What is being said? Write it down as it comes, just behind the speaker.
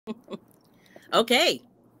Okay,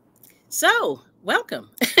 so welcome.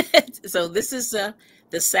 So this is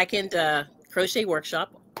the second crochet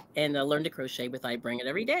workshop and Learn to Crochet with I Bring It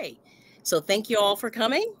Every Day. So thank you all for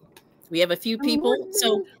coming. We have a few Good people. So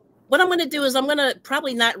morning. what I'm going to do is I'm going to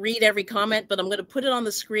probably not read every comment, but I'm going to put it on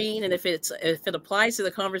the screen, and if it applies to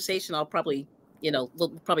the conversation, I'll probably we'll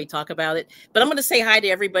probably talk about it. But I'm going to say hi to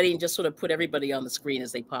everybody and just sort of put everybody on the screen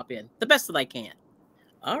as they pop in, the best that I can.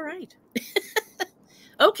 All right.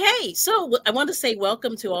 Okay, so I want to say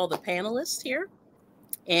welcome to all the panelists here.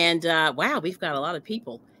 And wow, we've got a lot of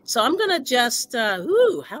people. So I'm gonna just how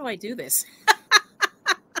do I do this?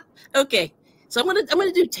 Okay, so I'm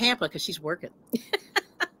gonna do Tampa because she's working.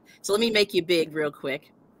 So let me make you big real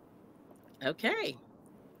quick. Okay,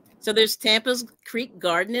 so there's Tampa's Creek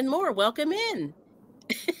Garden and more. Welcome in.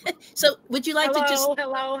 So would you like to just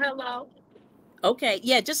Hello. okay,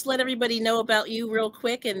 yeah, just let everybody know about you real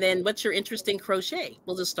quick, and then what's your interest in crochet?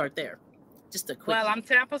 We'll just start there. Just a quick Well, I'm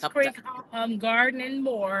Tampa's up. Creek Garden and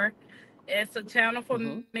More. It's a channel for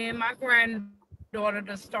Mm-hmm. me and my granddaughter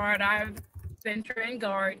to start our adventure in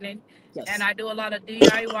gardening. And I do a lot of Yes.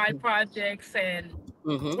 DIY projects and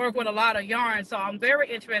work with a Mm-hmm. lot of yarn. So I'm very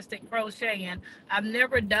interested in crocheting. I've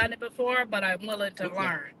never done it before, but I'm willing to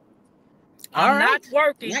learn. Okay. I'm All not right.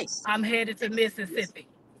 working. Nice. I'm headed to Mississippi.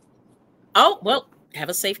 Oh, well, have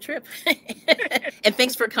a safe trip. And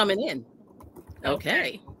thanks for coming in.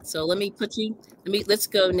 Okay. Okay. So let's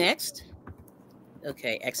go next.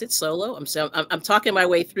 Okay, exit solo. I'm talking my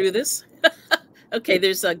way through this. Okay,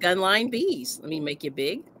 there's a gunline bees. Let me make you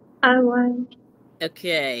big. Oh, wow.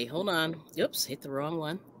 Okay, hold on. Oops, hit the wrong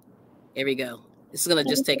one. Here we go. This is gonna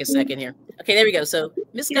just take a second here. Okay, there we go. So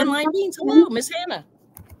Miss Good Gunline Beans, morning. hello, Miss Hannah.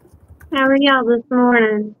 How are y'all this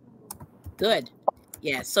morning? Good.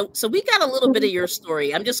 Yeah, so we got a little bit of your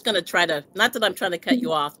story. I'm just gonna try to, not that I'm trying to cut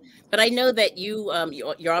you off, but I know that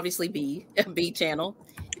you're obviously B channel,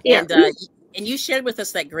 Yeah. and you shared with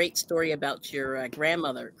us that great story about your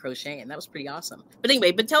grandmother crocheting. That was pretty awesome. But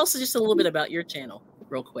anyway, but tell us just a little bit about your channel,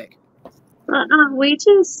 real quick. We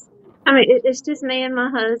just, I mean, it's just me and my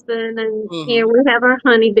husband, and Mm-hmm. we have our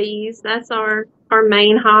honeybees. That's our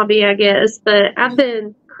main hobby, I guess. But I've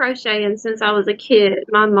been crocheting since I was a kid.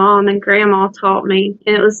 My mom and grandma taught me,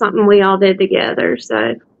 and it was something we all did together.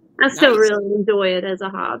 So I still Nice, really enjoy it as a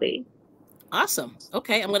hobby. awesome.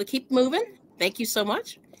 Okay, I'm gonna keep moving. Thank you so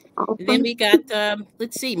much. And then Awesome. we got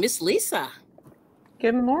let's see, Miss Lisa.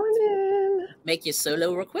 Good morning. Make you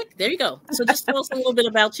solo real quick. There you go. So just tell us a little bit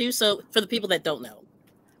about you. So for the people that don't know.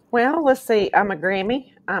 Well, let's see. I'm a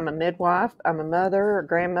Grammy. I'm a midwife. I'm a mother, a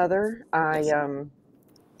grandmother. Yes.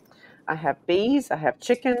 I have bees. I have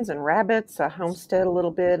chickens and rabbits. I homestead a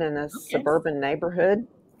little bit in a Okay. suburban neighborhood,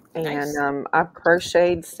 and Nice. I've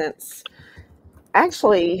crocheted since.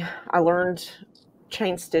 Actually, I learned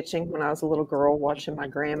chain stitching when I was a little girl, watching my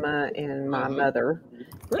grandma and my Mm-hmm. mother,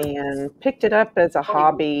 Good. and picked it up as a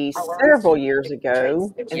hobby several years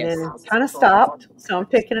ago, and Yes. then kind of stopped. So I'm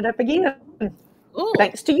picking it up again.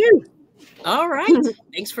 Thanks Cool. to you. All right.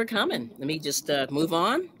 Thanks for coming. Let me just move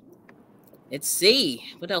on. Let's see.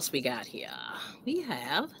 What else we got here? We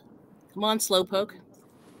have, come on, Slowpoke.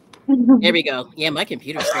 There we go. Yeah, my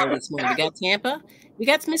computer's slow this morning. We got Tampa. We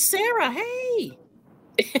got Miss Sarah. Hey.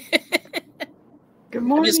 Good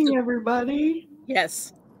I'm just, morning, everybody.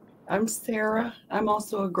 yes. I'm Sarah. I'm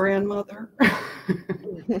also a grandmother.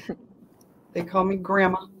 They call me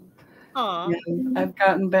Grandma. Aw. And I've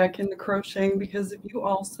gotten back into crocheting because of you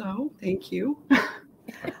also. Thank you.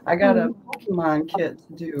 I got a Pokemon kit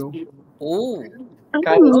to do. Oh.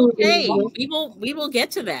 Got Okay. Ooh. We will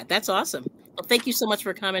get to that. That's awesome. Well, thank you so much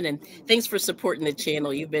for coming, and thanks for supporting the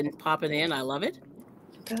channel. You've been popping in. I love it.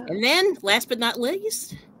 And then, last but not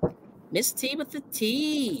least, Miss T with the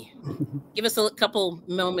T. Give us a couple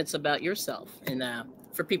moments about yourself, and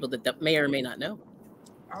for people that may or may not know.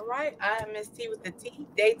 All right, I am Miss T with the T,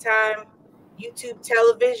 daytime YouTube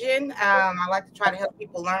television. I like to try to help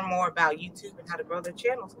people learn more about YouTube and how to grow their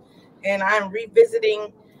channels. And I'm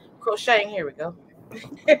revisiting crocheting. Here we go.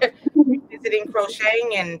 Revisiting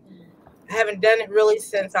crocheting, and I haven't done it really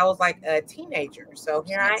since I was like a teenager. So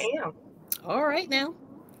here I am. All right, now.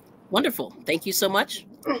 Wonderful. Thank you so much.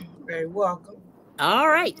 Very welcome. All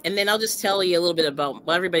right. And then I'll just tell you a little bit about,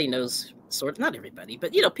 well, everybody knows, sort of, not everybody,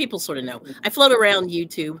 but, people sort of know. I float around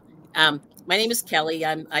YouTube. My name is Kelly.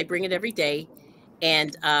 I bring it every day.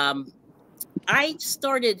 And I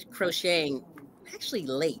started crocheting actually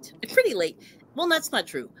late, pretty late. Well, that's not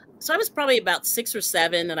true. So I was probably about 6 or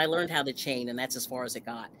 7, and I learned how to chain, and that's as far as it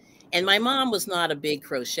got. And my mom was not a big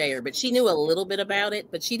crocheter, but she knew a little bit about it,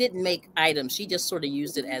 but she didn't make items. She just sort of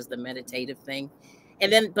used it as the meditative thing.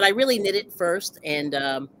 And then, but I really knit it first and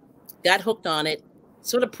got hooked on it,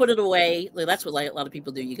 sort of put it away. Like, that's what a lot of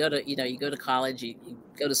people do. You go to, you go to college, you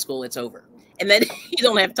go to school, it's over. And then you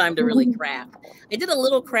don't have time to really craft. I did a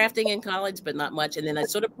little crafting in college, but not much. And then I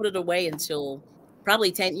sort of put it away until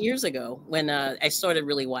probably 10 years ago when I started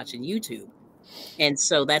really watching YouTube. And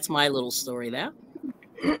so that's my little story there.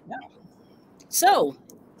 So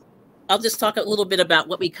I'll just talk a little bit about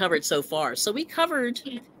what we covered so far. So we covered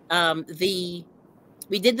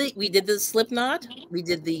we did the slip knot, we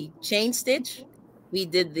did the chain stitch, we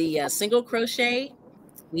did the single crochet,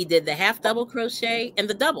 we did the half double crochet, and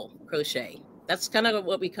the double crochet. That's kind of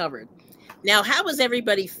what we covered. Now, how was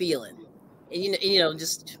everybody feeling? And,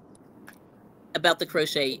 just about the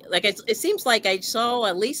crochet. Like it seems like I saw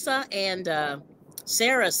Lisa and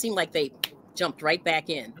Sarah seemed like they jumped right back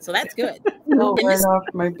in, so that's good. No, right off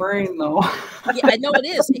my brain though. Yeah, I know it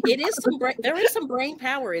is. It is there is some brain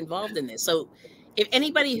power involved in this. So, if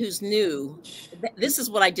anybody who's new, this is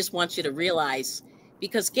what I just want you to realize,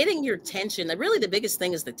 because getting your tension, really the biggest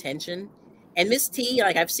thing is the tension. And Miss T,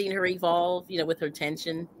 like I've seen her evolve, with her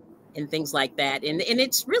tension and things like that. And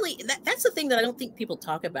it's really that's the thing that I don't think people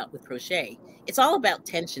talk about with crochet. It's all about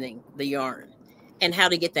tensioning the yarn and how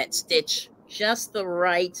to get that stitch just the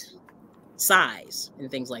right size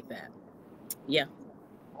and things like that. Yeah.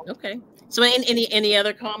 Okay. So any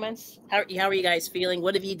other comments? How are you guys feeling?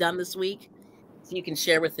 What have you done this week? So you can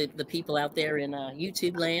share with the people out there in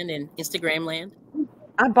YouTube land and Instagram land.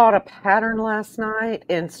 I bought a pattern last night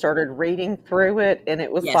and started reading through it, and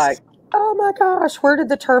it was like, oh my gosh, where did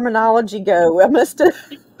the terminology go? I must have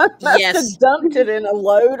dumped it in a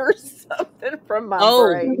load or something from my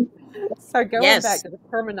brain. So going back to the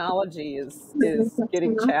terminology is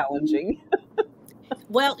getting challenging.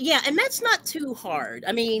 Well, yeah, and that's not too hard.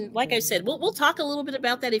 I mean, like I said, we'll talk a little bit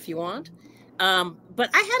about that if you want. But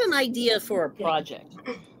I had an idea for a project,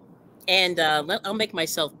 and I'll make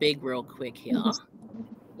myself big real quick here.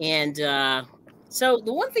 And so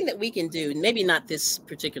the one thing that we can do, maybe not this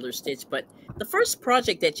particular stitch, but the first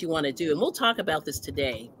project that you want to do, and we'll talk about this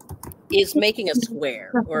today, is making a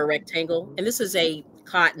square or a rectangle. And this is a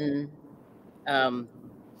cotton, either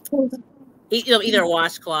a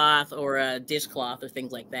washcloth or a dishcloth or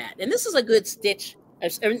things like that. And this is a good stitch.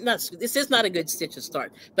 This is not a good stitch to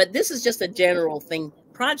start, but this is just a general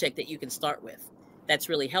project that you can start with. That's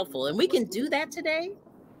really helpful. And we can do that today,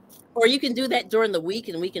 or you can do that during the week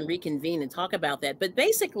and we can reconvene and talk about that. But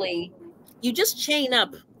basically, you just chain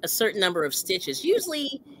up a certain number of stitches.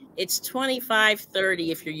 Usually it's 25,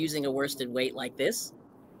 30 if you're using a worsted weight like this.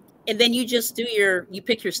 And then you just you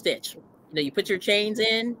pick your stitch. You put your chains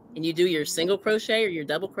in and you do your single crochet or your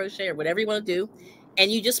double crochet or whatever you want to do.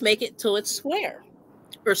 And you just make it till it's square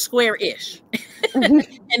or square-ish. And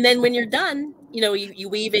then when you're done, you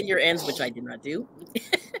weave in your ends, which I did not do.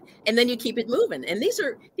 And then you keep it moving. And these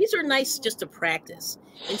are nice just to practice.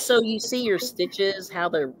 And so you see your stitches, how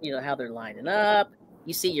they're lining up.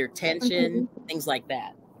 You see your tension, things like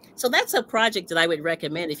that. So that's a project that I would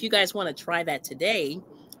recommend. If you guys want to try that today,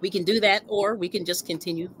 we can do that, or we can just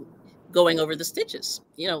continue going over the stitches.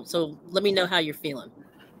 So let me know how you're feeling.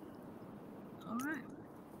 All right.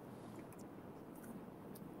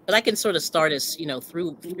 But I can sort of start us,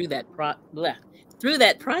 through that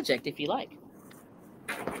project if you like.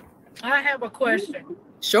 I have a question.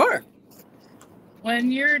 Sure.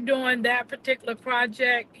 When you're doing that particular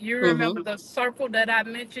project, you remember the circle that I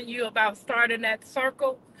mentioned you about starting that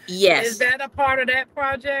circle? Yes. Is that a part of that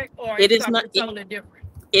project, or it is something not totally different?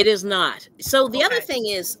 It is not. So the other thing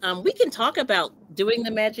is, we can talk about doing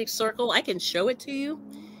the magic circle. I can show it to you.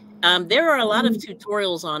 There are a lot of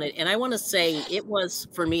tutorials on it, and I want to say it was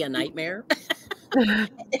for me a nightmare.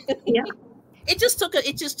 Yeah. It just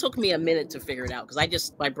took me a minute to figure it out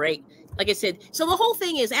because my brain, like I said. So the whole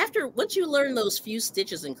thing is, once you learn those few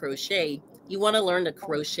stitches in crochet, you want to learn to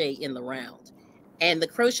crochet in the round, and the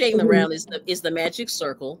crochet in the round is the magic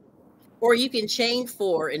circle, or you can chain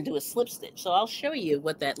 4 and do a slip stitch. So I'll show you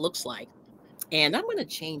what that looks like, and I'm going to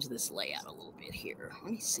change this layout a little bit here.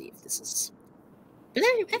 Let me see if this is. But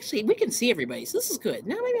actually, we can see everybody, so this is good.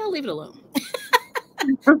 Now maybe I'll leave it alone.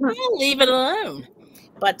 I'll leave it alone.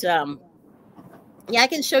 But yeah, I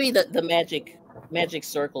can show you the magic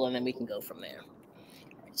circle, and then we can go from there.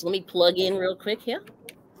 So let me plug in real quick here.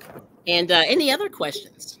 And any other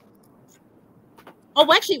questions?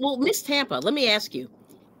 Oh, actually, well, Miss Tampa, let me ask you.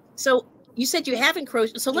 So you said you haven't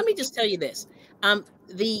crocheted. So let me just tell you this.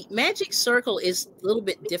 The magic circle is a little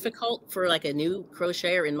bit difficult for like a new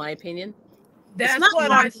crocheter, in my opinion. That's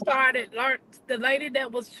what I started. The lady that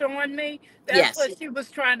was showing me, that's what she was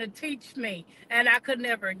trying to teach me, and I could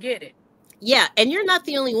never get it. Yeah, and you're not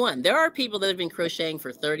the only one. There are people that have been crocheting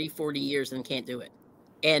for 30, 40 years and can't do it.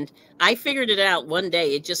 And I figured it out one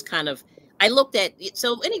day. It just kind of, I looked at it.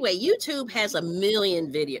 So anyway, YouTube has a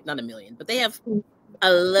million not a million, but they have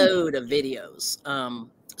a load of videos.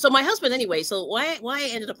 So my husband, anyway, so why I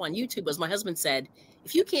ended up on YouTube was my husband said,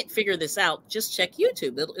 if you can't figure this out, just check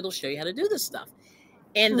YouTube. It'll show you how to do this stuff.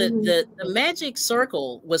 And the magic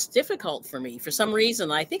circle was difficult for me for some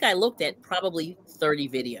reason. I think I looked at probably 30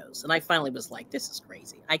 videos, and I finally was like, "This is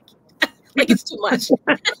crazy. Like it's too much.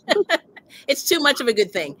 It's too much of a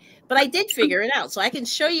good thing." But I did figure it out, so I can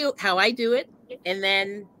show you how I do it, and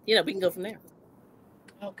then we can go from there.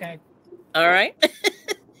 Okay. All right.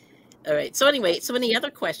 All right. So anyway, so any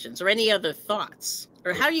other questions or any other thoughts,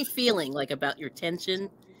 or how are you feeling like about your tension?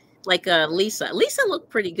 Like Lisa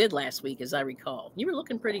looked pretty good last week, as I recall. You were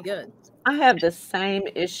looking pretty good. I have the same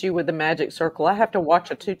issue with the magic circle. I have to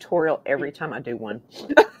watch a tutorial every time I do one.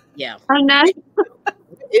 Yeah, I know.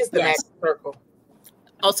 Is the magic circle?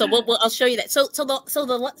 Also, I'll show you that. So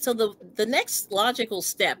the next logical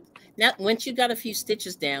step, now once you've got a few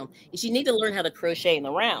stitches down, is you need to learn how to crochet in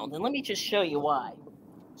the round. And let me just show you why.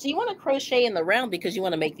 So you want to crochet in the round because you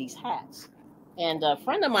want to make these hats. And a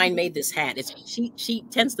friend of mine made this hat. She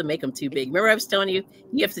tends to make them too big. Remember I was telling you,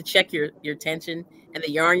 you have to check your tension and the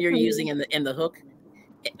yarn you're using and the hook.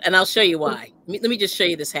 And I'll show you why. Let me just show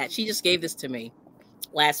you this hat. She just gave this to me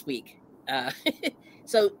last week.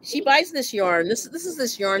 So she buys this yarn. This is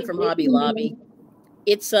this yarn from Hobby Lobby.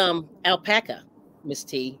 It's alpaca, Miss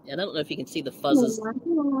T. And I don't know if you can see the fuzzes.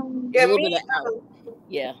 Yeah,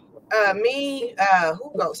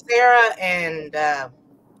 who goes? Sarah and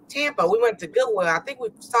Tampa. We went to Goodwill. I think we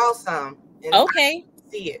saw some. Okay.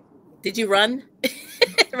 See it. Did you run?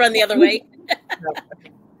 Run the other way?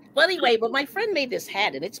 Well, anyway, but my friend made this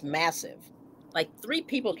hat, and it's massive. Like 3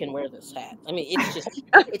 people can wear this hat. I mean,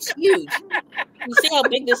 it's huge. You see how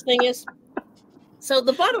big this thing is? So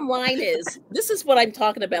the bottom line is, this is what I'm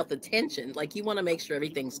talking about, the tension. Like, you want to make sure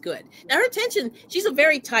everything's good. Now, her tension, she's a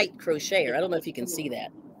very tight crocheter. I don't know if you can see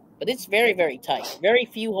that, but it's very, very tight. Very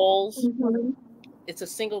few holes. It's a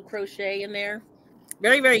single crochet in there.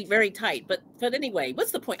 Very, very, very tight. But anyway,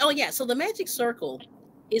 what's the point? Oh, yeah. So the magic circle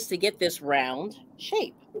is to get this round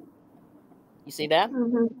shape. You see that?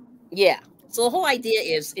 Yeah. So the whole idea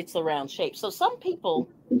is it's the round shape. So some people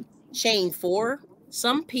chain 4.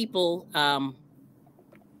 Some people, and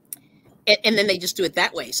then they just do it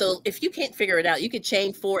that way. So if you can't figure it out, you could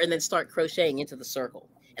chain 4 and then start crocheting into the circle.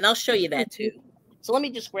 And I'll show you that too. So let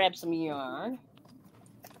me just grab some yarn.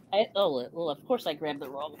 Well, of course I grabbed the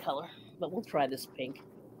wrong color, but we'll try this pink.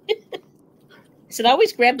 I said I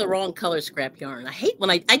always grab the wrong color scrap yarn. I hate when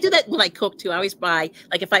I do that when I cook too. I always buy,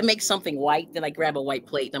 like if I make something white, then I grab a white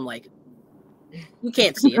plate and I'm like, you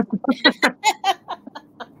can't see it.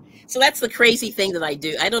 So that's the crazy thing that I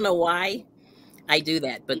do. I don't know why I do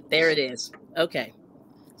that, but there it is. Okay.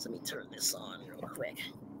 So let me turn this on real quick.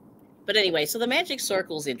 But anyway, so the magic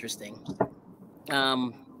circle is interesting.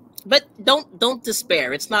 But don't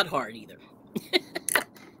despair. It's not hard either.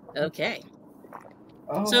 Okay.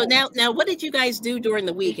 Oh. So now, what did you guys do during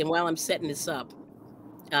the week? And while I'm setting this up,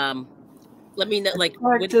 let me know. Like,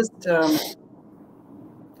 this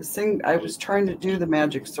thing, I was trying to do the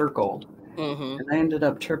magic circle, and I ended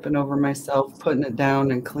up tripping over myself, putting it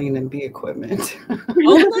down, and cleaning bee equipment.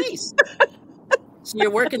 Oh, nice. So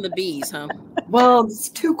you're working the bees, huh? Well, it's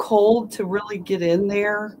too cold to really get in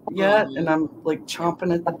there yet, and I'm like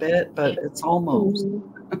chomping at the bit, but it's almost.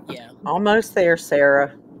 Yeah. Almost there,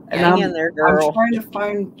 Sarah. And hang in there, girl. I'm trying to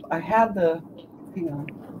find, I had the, hang on.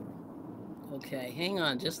 Okay, hang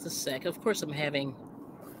on just a sec. Of course, I'm having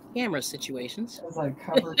camera situations. As I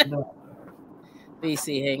covered it up. Let me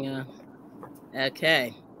see, hang on.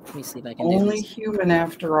 Okay. Let me see if I can do this. Only human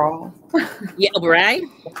after all. Yeah, right?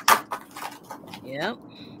 Yep.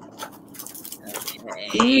 Okay.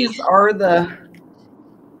 These are the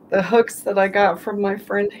hooks that I got from my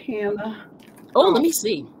friend Hannah. Oh, let me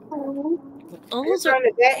see. Oh, those are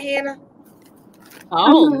that Hannah.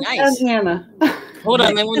 Oh, nice. Hannah. Hold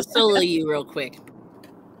on, I want to solo you real quick.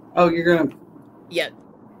 Oh, you're gonna. Yeah.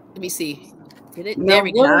 Let me see. Did it? Now, there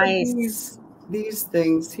we go. Nice. These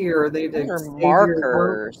things here, those are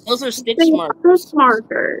markers. Those are stitch markers.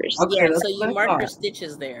 Okay, yeah, so you mark your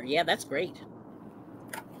stitches there. Yeah, that's great.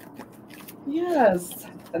 Yes,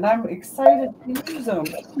 and I'm excited to use them.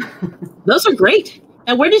 Those are great.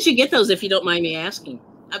 And where did you get those, if you don't mind me asking?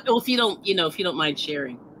 Well, if you don't mind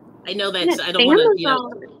sharing. I know that's, I don't want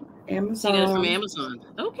to, Amazon. You got it from Amazon.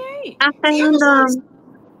 Okay. I found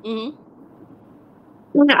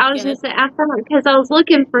I was going to say, I found because I was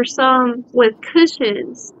looking for some with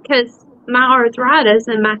cushions, because my arthritis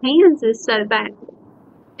in my hands is so bad.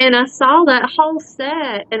 And I saw that whole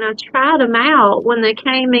set and I tried them out when they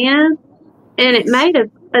came in, and it made a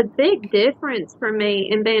big difference for me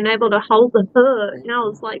in being able to hold the hook. And I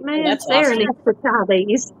was like, man, Sarah needs to try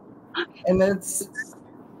these. And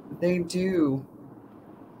they do.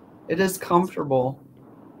 It is comfortable.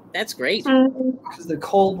 That's great. Because the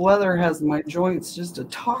cold weather has my joints just a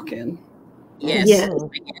talking. Yes. Yes.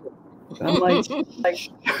 I'm like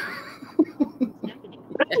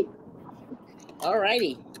all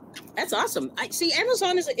righty. That's awesome. I see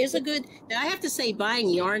Amazon is a good. I have to say, buying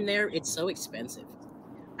yarn there, it's so expensive.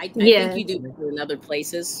 I think you do in other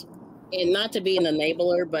places. And not to be an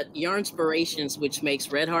enabler, but Yarnspirations, which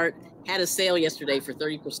makes Red Heart, had a sale yesterday for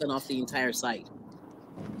 30% off the entire site.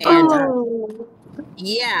 And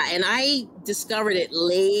yeah, and I discovered it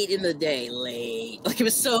late in the day, like it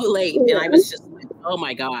was so late, and I was just like, oh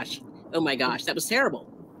my gosh, that was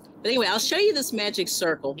terrible. But anyway, I'll show you this magic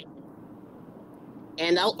circle,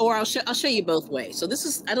 and I'll show you both ways. So this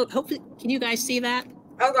is, hopefully, can you guys see that?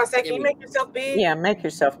 I was gonna say, can you make yourself big? Yeah, make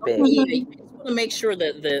yourself big. Yeah, I just want to make sure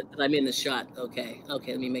that I'm in the shot. Okay,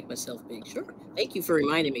 let me make myself big. Sure. Thank you for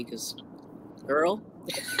reminding me, because, girl.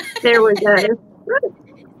 There we go.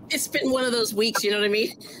 It's been one of those weeks, you know what I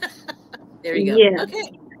mean? There you go. Yeah.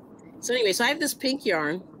 Okay. So anyway, so I have this pink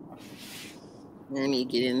yarn. Let me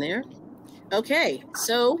get in there. Okay,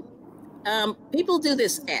 so people do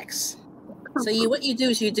this X. So what you do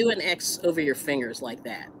is you do an X over your fingers like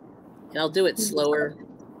that. And I'll do it slower.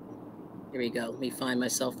 Here we go. Let me find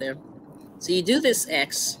myself there. So you do this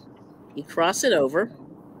X. You cross it over.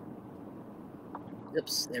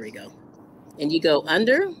 Oops, there we go. And you go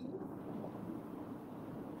under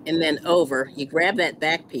and then over. You grab that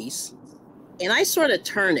back piece. And I sort of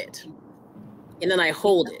turn it. And then I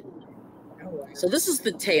hold it. So this is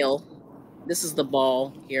the tail. This is the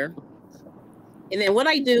ball here. And then what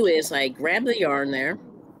I do is I grab the yarn there.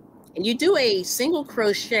 And you do a single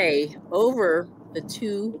crochet over the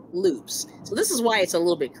 2 loops. So this is why it's a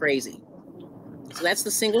little bit crazy. So that's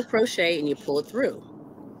the single crochet, and you pull it through.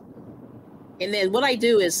 And then what I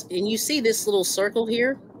do is, and you see this little circle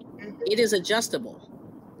here, it is adjustable.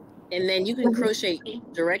 And then you can crochet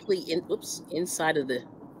directly inside of the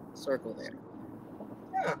circle there.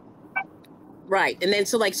 Yeah. Right. And then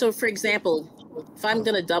so for example, if I'm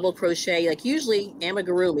going to double crochet, like usually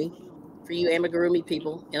amigurumi, for you amigurumi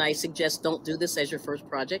people, and I suggest don't do this as your first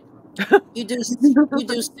project. You do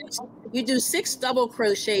 6 double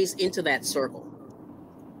crochets into that circle.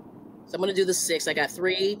 So I'm going to do the 6. I got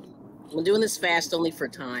 3. I'm doing this fast only for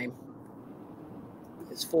time.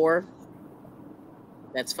 It's 4.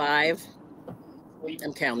 That's 5.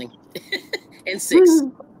 I'm counting. And 6.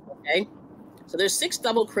 Okay. So there's 6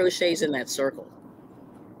 double crochets in that circle.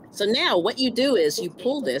 So now what you do is you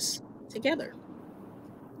pull this together.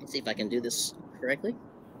 Let's see if I can do this correctly.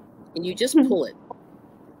 And you just pull it.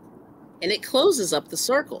 And it closes up the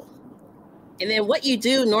circle. And then what you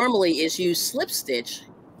do normally is you slip stitch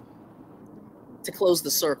to close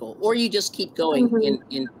the circle, or you just keep going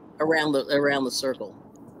in around the circle.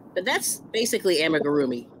 But that's basically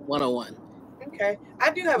amigurumi 101. Okay,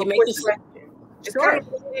 I do have a quick question. It's kind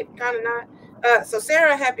of related, kind of not. So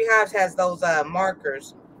Sarah Happy Hives has those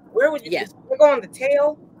markers. Where would you? Yes. Would go on the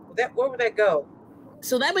tail? Where would that go?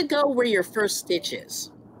 So that would go where your first stitch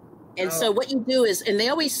is. And so what you do is, and they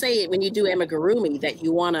always say when you do amigurumi that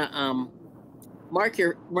you want to mark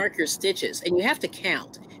your stitches, and you have to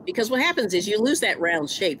count, because what happens is you lose that round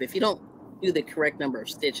shape if you don't do the correct number of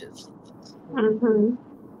stitches. So I'm going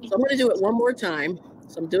to do it one more time.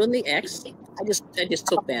 So I'm doing the X. I just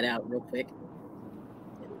took that out real quick.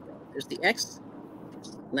 There we go. There's the X,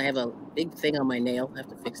 and I have a big thing on my nail. I have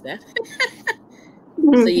to fix that.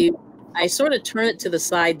 So I sort of turn it to the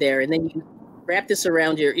side there, and then you wrap this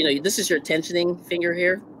around your, this is your tensioning finger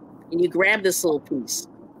here, and you grab this little piece,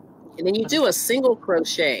 and then you do a single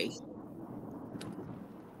crochet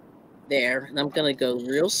there, and I'm going to go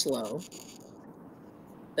real slow,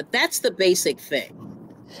 but that's the basic thing.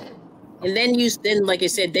 And then like I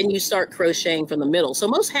said, then you start crocheting from the middle. So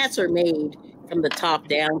most hats are made from the top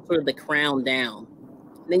down, sort of the crown down.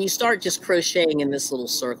 And then you start just crocheting in this little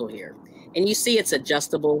circle here, and you see it's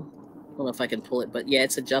adjustable. I don't know if I can pull it, but yeah,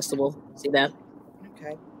 it's adjustable. See that?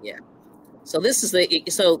 Okay. Yeah. So this is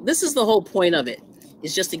the whole point of it,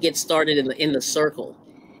 is just to get started in the circle.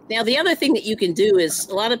 Now, the other thing that you can do is,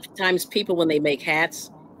 a lot of times people, when they make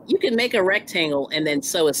hats, you can make a rectangle and then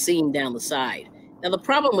sew a seam down the side. Now, the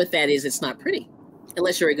problem with that is it's not pretty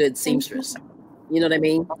unless you're a good seamstress. You know what I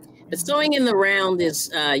mean? But sewing in the round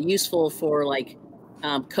is useful for like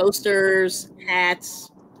coasters,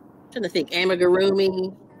 hats. I'm trying to think,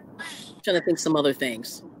 amigurumi. trying to think some other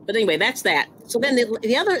things. But anyway, that's that. So then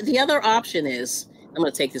the other option is, I'm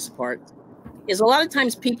going to take this apart, is a lot of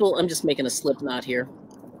times people, I'm just making a slip knot here.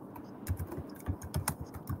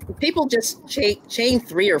 People just chain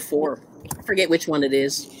 3 or 4. I forget which one it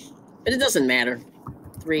is, but it doesn't matter.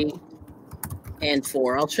 3 and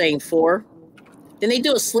 4. I'll chain 4. Then they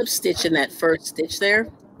do a slip stitch in that first stitch there.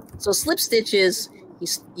 So slip stitch is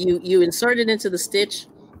you insert it into the stitch,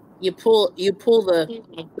 you pull the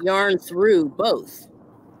yarn through both.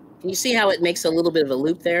 And you see how it makes a little bit of a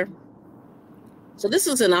loop there? So this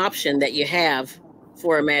is an option that you have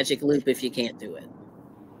for a magic loop if you can't do it.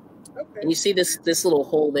 Okay. And you see this little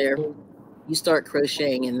hole there? You start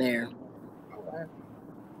crocheting in there.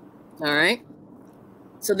 All right.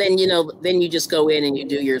 So then, then you just go in and you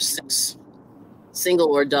do your 6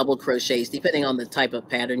 single or double crochets, depending on the type of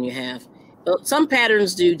pattern you have. But some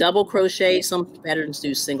patterns do double crochet, some patterns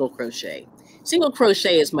do single crochet. Single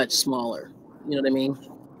crochet is much smaller, you know what I mean?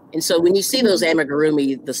 And so when you see those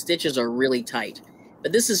amigurumi, the stitches are really tight.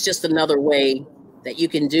 But this is just another way that you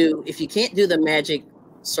can do, if you can't do the magic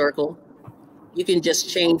circle, you can just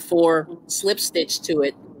chain 4, slip stitch to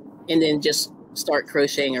it, and then just start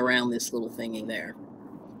crocheting around this little thingy there.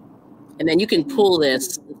 And then you can pull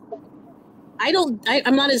this.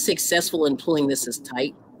 I'm not as successful in pulling this as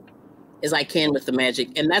tight as I can with the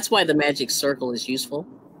magic. And that's why the magic circle is useful.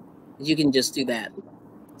 You can just do that.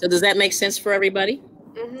 So does that make sense for everybody?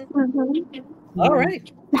 Mm-hmm. All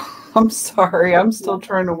right. I'm sorry. I'm still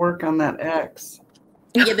trying to work on that X.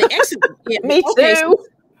 Yeah, the X. Yeah, me too.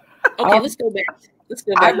 Okay, let's go back. Let's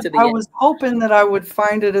go back to the I was hoping that I would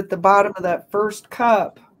find it at the bottom of that first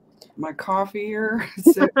cup. My coffee here.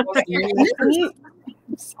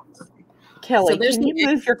 Kelly, can you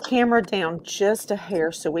move your camera down just a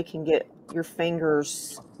hair so we can get your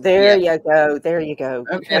fingers? There you go. There you go.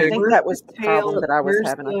 Okay. I think that was the problem that I was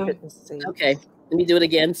having. I couldn't see. Okay. Let me do it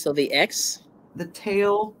again. So the X. The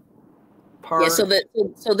tail part. Yeah,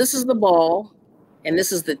 so this is the ball, and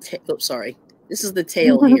this is the sorry. This is the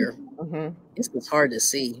tail here. Mm-hmm. It's hard to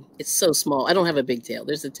see. It's so small. I don't have a big tail.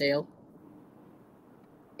 There's the tail.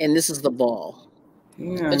 And this is the ball.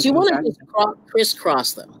 Yeah, but you want to just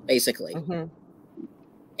crisscross them, basically. Mm-hmm.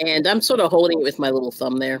 And I'm sort of holding it with my little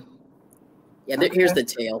thumb there. Yeah, here's the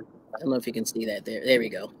tail. I don't know if you can see that there. There we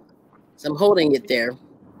go. So I'm holding it there.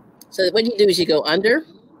 So what you do is you go under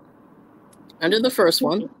the first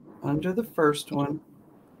one. Under the first one.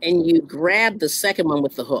 And you grab the second one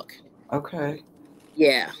with the hook. Okay.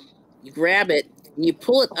 Yeah. You grab it and you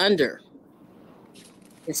pull it under.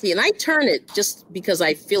 And see, and I turn it just because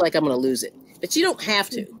I feel like I'm going to lose it. But you don't have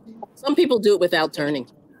to. Some people do it without turning.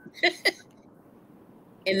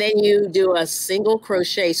 And then you do a single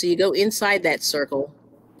crochet. So you go inside that circle,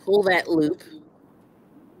 pull that loop,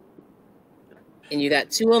 and you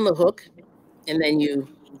got 2 on the hook, and then you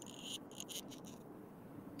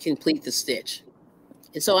complete the stitch.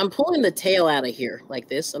 And so I'm pulling the tail out of here like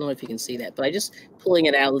this. I don't know if you can see that, but I'm just pulling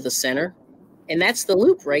it out of the center. And that's the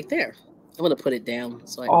loop right there. I'm going to put it down.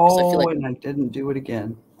 So I feel like, and I didn't do it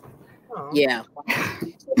again. Yeah.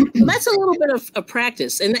 So that's a little bit of a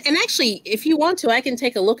practice. And actually, if you want to, I can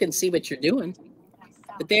take a look and see what you're doing.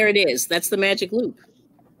 But there it is. That's the magic loop.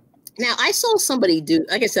 Now, I saw somebody do,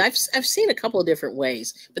 like I said, I've seen a couple of different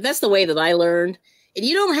ways, but that's the way that I learned. And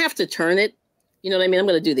you don't have to turn it. You know what I mean? I'm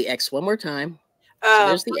going to do the X one more time. So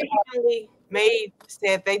there's the X. Maid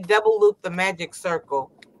said they double loop the magic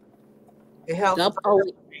circle. It helps.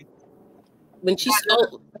 When she's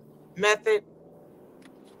method.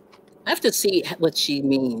 I have to see what she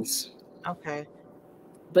means. Okay.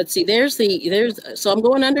 But see, so I'm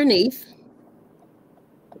going underneath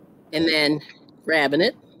and then grabbing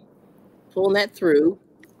it, pulling that through.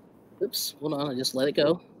 Oops, hold on, I just let it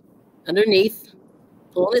go. Underneath,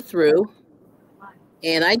 pulling it through.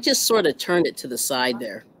 And I just sort of turned it to the side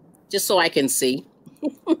there, just so I can see.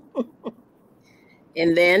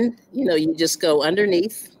 And then, you just go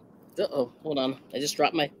underneath. Uh-oh, hold on. I just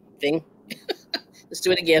dropped my thing. Let's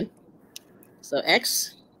do it again. So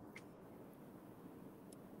X.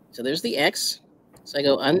 So there's the X. So I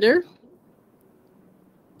go under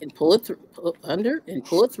and pull it through, under and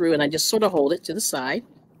pull it through, and I just sort of hold it to the side.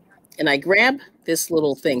 And I grab this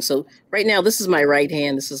little thing. So right now, this is my right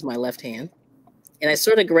hand. This is my left hand. And I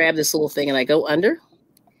sort of grab this little thing, and I go under.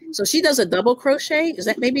 So she does a double crochet.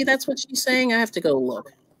 Maybe that's what she's saying? I have to go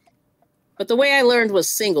look. But the way I learned was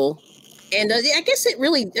single. And I guess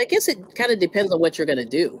it kind of depends on what you're going to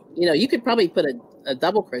do. You could probably put a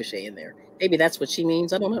double crochet in there. Maybe that's what she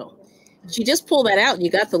means. I don't know. She just pulled that out and you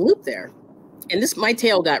got the loop there. And my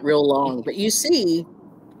tail got real long. But you see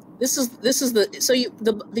this is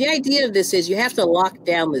the idea of this is you have to lock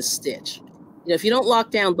down this stitch. You know, if you don't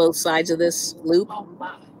lock down both sides of this loop,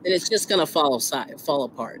 then it's just gonna fall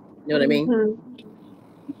apart. You know what I mean?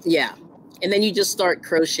 Yeah. And then you just start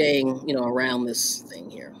crocheting, you know, around this thing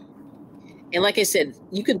here. And like I said,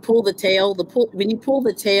 you can pull the tail. When you pull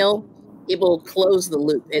the tail, it will close the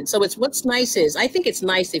loop. And so what's nice is I think it's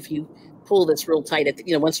nice if you pull this real tight at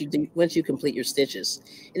the, once you complete your stitches,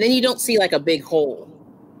 and then you don't see like a big hole.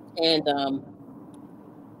 And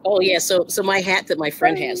oh yeah, so my hat that my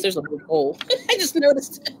friend has, there's a big hole. I just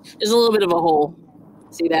noticed there's a little bit of a hole.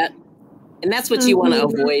 See that? And that's what you want to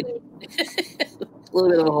avoid. A little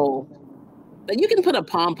bit of a hole. But you can put a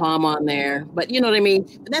pom-pom on there. But you know what I mean?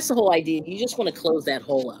 But that's the whole idea. You just want to close that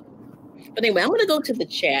hole up. But anyway, I'm going to go to the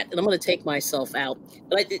chat, and I'm going to take myself out.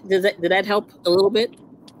 But did that help a little bit?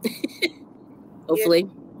 Hopefully.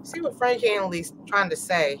 Yeah. See what Frank Hanley's trying to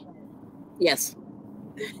say. Yes.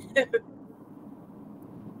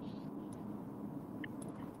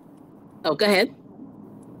 Oh, go ahead.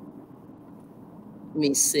 Let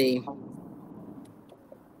me see.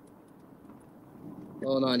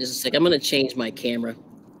 Hold on just a sec. I'm going to change my camera.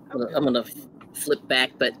 I'm going to flip back,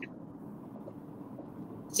 but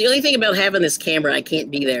it's the only thing about having this camera, I can't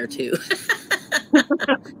be there too.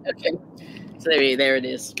 Okay. So there it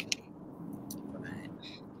is. All right.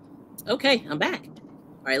 Okay, I'm back.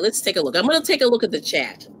 All right, let's take a look. I'm going to take a look at the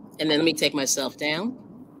chat, and then let me take myself down.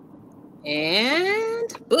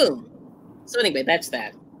 And boom. So anyway, that's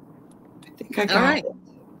that. I think I got All right. it.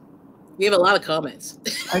 We have a lot of comments.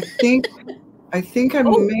 I think I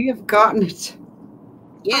may have gotten it.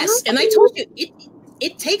 Yes, and I told you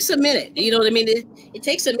it takes a minute. You know what I mean? It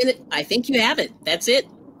takes a minute. I think you have it. That's it.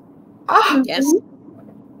 Ah. Yes.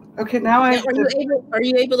 Okay, now I. Are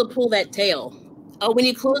you able to pull that tail? Oh, when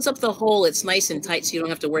you close up the hole, it's nice and tight, so you don't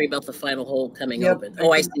have to worry about the final hole coming open.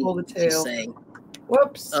 Oh, I see. Pull the what you're tail. saying.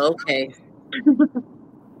 Whoops. Okay.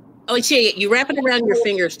 Oh, you wrap it around your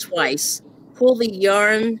fingers twice. Pull the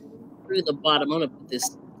yarn through the bottom. I'm gonna put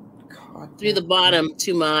this through the bottom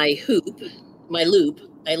to my loop.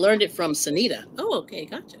 I learned it from Sunita. Oh, okay,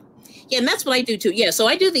 gotcha. Yeah, and that's what I do too. Yeah, so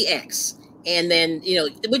I do the X, and then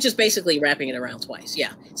which is basically wrapping it around twice.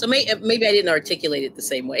 Yeah. So maybe I didn't articulate it the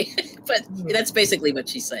same way, but that's basically what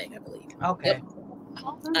she's saying, I believe. Okay.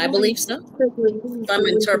 Yep. I believe so. I'm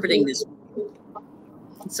interpreting this.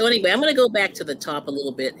 So anyway, I'm going to go back to the top a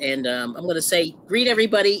little bit, and I'm going to greet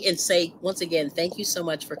everybody and say once again, thank you so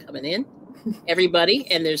much for coming in, everybody.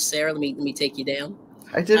 And there's Sarah. Let me take you down.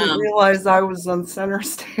 I didn't realize I was on center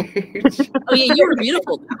stage. Oh yeah, you were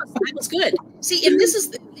beautiful. That was good. See, and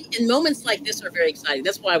and moments like this are very exciting.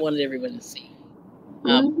 That's why I wanted everyone to see.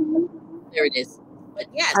 There it is. But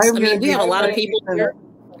yes, we have a lot of people here.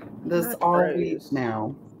 This all week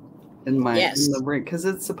now. In the rain, because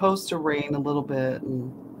it's supposed to rain a little bit.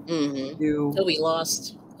 And we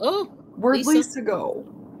lost. Oh, where'd Lisa go?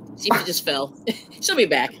 She just fell. She'll be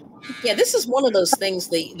back. Yeah, this is one of those things.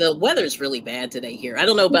 The weather's really bad today here. I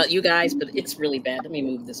don't know about you guys, but it's really bad. Let me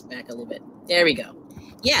move this back a little bit. There we go.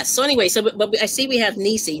 Yeah. So anyway, but I see we have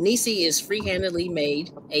Nisi. Nisi is free-handedly made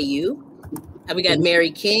AU. We got Mary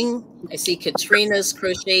King. I see Katrina's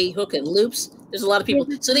crochet hook and loops. There's a lot of people.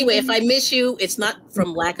 So anyway, if I miss you, it's not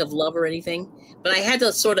from lack of love or anything, but I had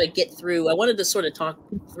to sort of get through. I wanted to sort of talk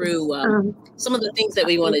through some of the things that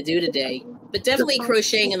we want to do today. But definitely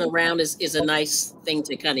crocheting in the round is a nice thing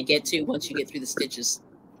to kind of get to once you get through the stitches.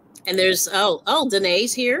 And there's,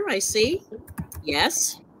 Danae's here, I see.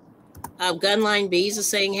 Yes. Gunline Bees is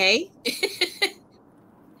saying hey.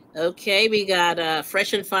 Okay, we got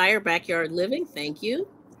Fresh and Fire, Backyard Living. Thank you.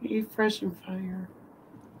 Hey, Fresh and Fire.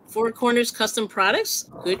 Four Corners Custom Products.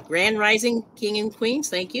 Good. Grand Rising King and Queens.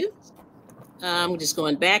 Thank you. I'm just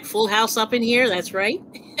going back. Full house up in here. That's right.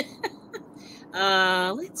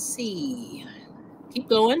 Let's see. Keep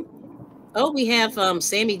going. Oh, we have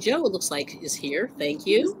Sammy Joe, it looks like, is here. Thank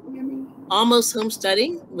you. Almost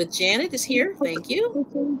Homesteading with Janet is here. Thank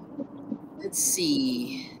you. Let's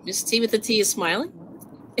see. Miss T with the T is smiling.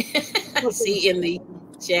 I see in the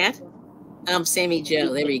chat. Sammy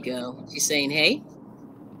Joe. There we go. She's saying hey.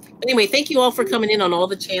 Anyway, thank you all for coming in on all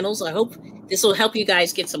the channels. I hope this will help you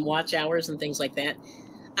guys get some watch hours and things like that.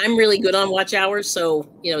 I'm really good on watch hours, so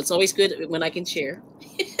it's always good when I can share.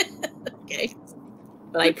 Okay.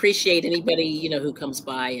 But I appreciate anybody, who comes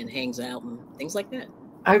by and hangs out and things like that.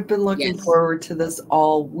 I've been looking forward to this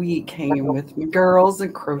all week, hanging with my girls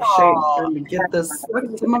and crocheting to get this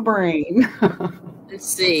stuck to my brain. Let's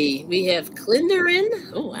see. We have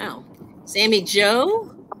Clinderin. Oh, wow. Sammy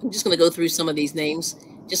Joe. I'm just going to go through some of these names.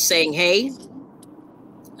 Just saying hey.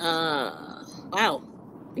 Wow.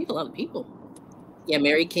 We have a lot of people. Yeah,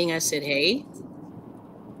 Mary King, I said, hey.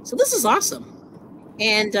 So this is awesome.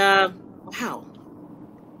 And wow.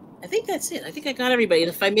 I think that's it. I think I got everybody. And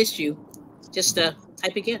if I missed you, just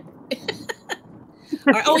type again.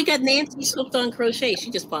 All right. Oh, we got Nancy Hooked on Crochet.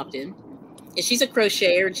 She just popped in. And she's a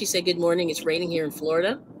crocheter, and she said, good morning. It's raining here in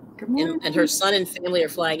Florida. Good morning. And her son and family are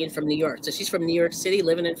flying in from New York. So she's from New York City,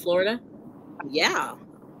 living in Florida. Yeah.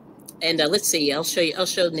 And let's see. I'll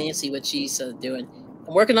show Nancy what she's doing.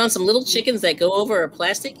 I'm working on some little chickens that go over a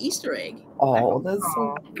plastic Easter egg. Oh, that's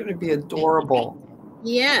going to be adorable.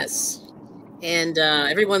 Yes. And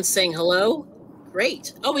everyone's saying hello.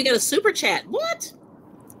 Great. Oh, we got a super chat. What?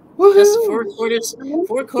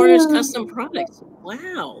 Four quarters custom products.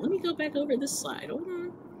 Wow. Let me go back over this side. Hold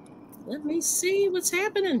on. Let me see what's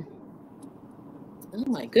happening. Oh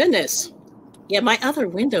my goodness. Yeah, my other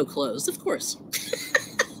window closed, of course.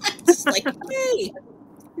 It's like, hey,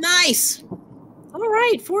 nice. All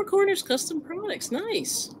right, Four Corners custom products.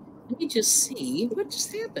 Nice. Let me just see what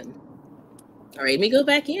just happened. All right, let me go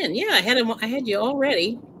back in. Yeah, I had you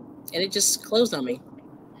already, and it just closed on me.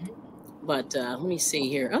 But let me see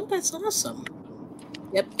here. Oh, that's awesome.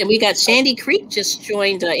 Yep, and we got Sandy Creek just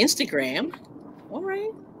joined Instagram. All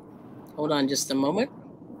right. Hold on just a moment.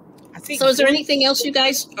 So is there anything else you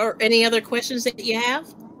guys, or any other questions that you have?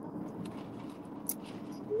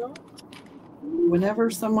 Whenever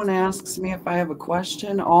someone asks me if I have a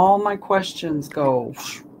question, all my questions go.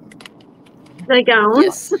 They go.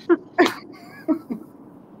 Yes.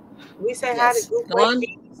 We say hi to Google.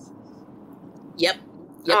 Yep.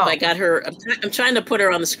 Oh. I got her. I'm trying to put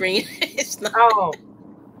her on the screen. It's not. Oh.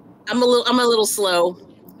 I'm a little slow,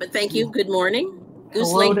 but thank you. Good morning.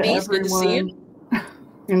 Goose Lake Bees, good to see you.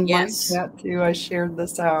 In my chat too, I shared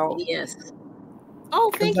this out. Yes.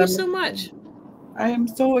 Oh, thank you so much. I am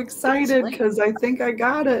so excited because I think I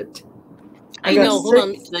got it. I know. Hold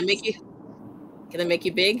on. Can I make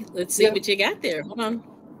you big? Let's see what you got there. Hold on.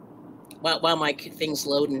 While my thing's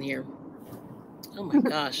loading here. Oh my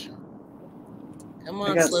gosh. Come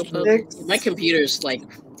on, Slowpoke. My computer's like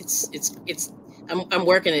it's I'm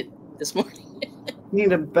working it this morning.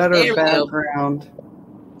 Need a better background.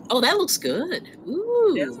 Oh, that looks good.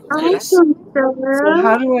 Ooh, nice. So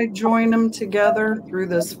how do I join them together through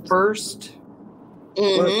this first?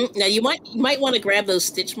 Now you might want to grab those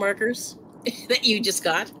stitch markers that you just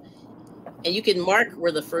got, and you can mark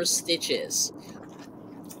where the first stitch is.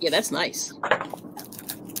 Yeah, that's nice.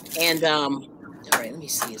 And all right, let me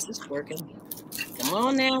see. Is this working? Come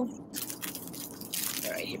on now. All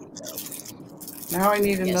right, here we go. Now I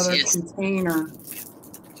need another container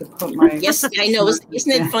to put my. Yes, I know.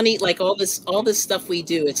 Isn't it funny? Like all this stuff we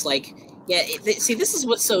do, it's like, yeah. See, this is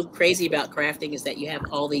what's so crazy about crafting is that you have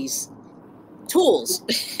all these tools.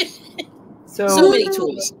 So many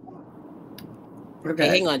tools. Okay,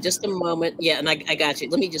 hang on just a moment. Yeah, and I got you.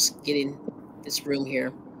 Let me just get in this room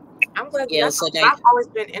here. I'm glad. Yeah, I've always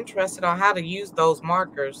been interested on how to use those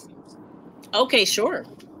markers. Okay, sure.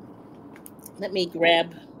 Let me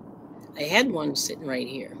grab. I had one sitting right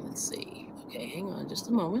here. Let's see. Okay, hang on just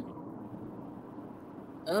a moment.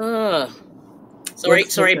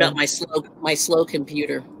 Sorry about my slow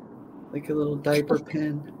computer. Like a little diaper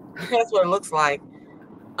pen. That's what it looks like.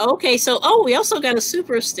 Okay, so we also got a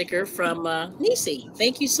super sticker from Nisi.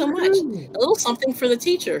 Thank you so much. A little something for the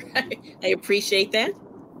teacher. I appreciate that.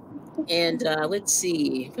 And let's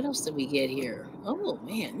see, what else did we get here? Oh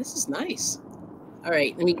man, this is nice. All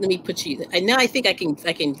right, let me put you. Now I think I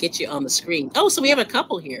can get you on the screen. Oh, so we have a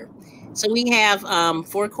couple here. So we have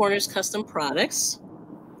Four Corners custom products.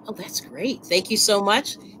 Oh, that's great. Thank you so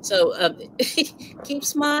much. So keep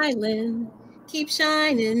smiling, keep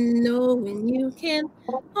shining, knowing you can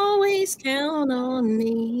always count on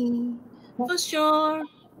me for sure.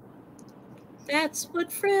 That's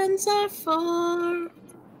what friends are for.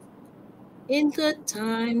 In good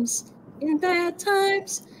times, in bad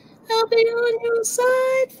times, I'll be on your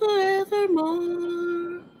side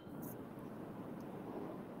forevermore.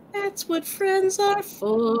 That's what friends are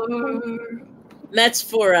for. That's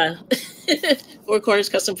for Four Corners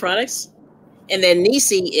Custom Products. And then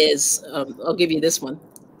Nisi is, I'll give you this one.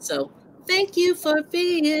 So, thank you for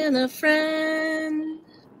being a friend.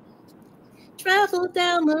 Travel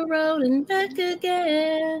down the road and back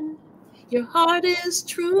again. Your heart is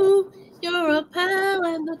true. You're a pal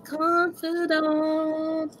and a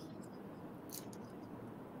confidant.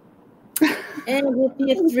 And if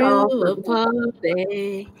you threw a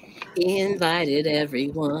party, invited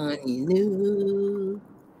everyone you knew,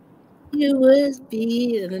 you would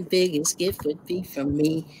be, and the biggest gift would be from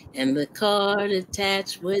me. And the card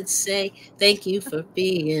attached would say, thank you for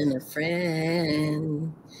being a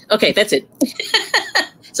friend. Okay, that's it.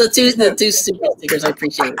 So the two super stickers, I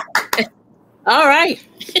appreciate it. All right.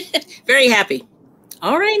 Very happy.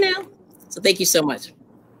 All right now. So thank you so much.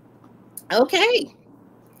 Okay.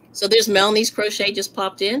 So there's Melanie's crochet just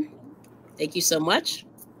popped in. Thank you so much.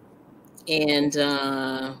 And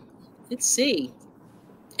let's see.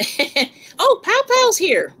 Oh, Pow Pow's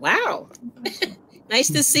here. Wow. Nice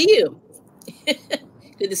to see you.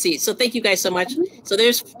 Good to see you. So thank you guys so much. So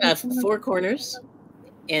there's 4 corners.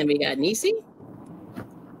 And we got Nisi.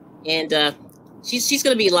 And she's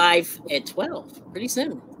going to be live at 12 pretty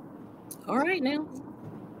soon. All right now.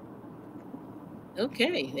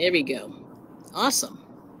 Okay, there we go. Awesome.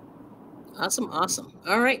 Awesome.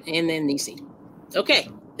 All right, and then Nisi. Okay,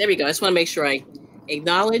 there we go. I just want to make sure I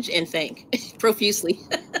acknowledge and thank profusely.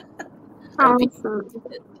 Awesome.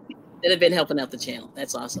 That have been helping out the channel.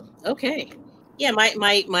 That's awesome. Okay. Yeah,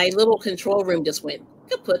 my little control room just went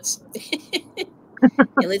kaputs.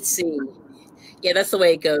 And let's see. Yeah, that's the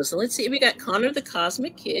way it goes. So let's see. We got Connor the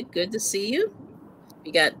Cosmic Kid. Good to see you.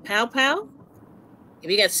 We got Pow Pow. And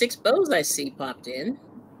we got 6 bows I see popped in.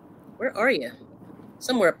 Where are you?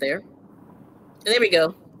 Somewhere up there. There we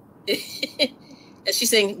go. And she's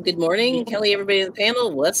saying, good morning, Kelly, everybody in the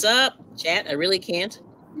panel. What's up? Chat, I really can't.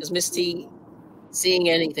 Because Miss T seeing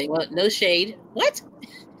anything. Well, no shade. What?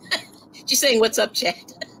 She's saying, what's up,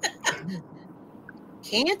 chat?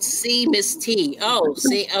 Can't see Miss T. Oh,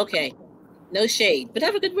 see, okay. No shade. But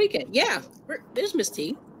have a good weekend. Yeah, there's Miss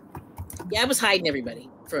T. Yeah, I was hiding everybody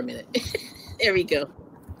for a minute. There we go.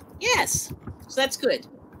 Yes. So that's good.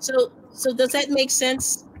 So does that make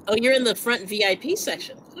sense? Oh, you're in the front VIP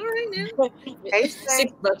section. All right now. Hey,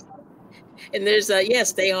 $6. And there's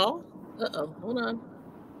stay all. Uh-oh. Hold on.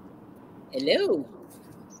 Hello.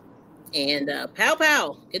 And Pow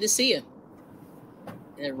Pow. Good to see you.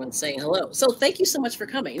 And everyone's saying hello. So thank you so much for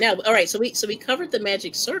coming. Now, all right, so we covered the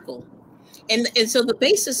magic circle. And so the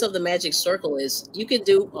basis of the magic circle is you can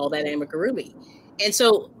do all that amigurumi. And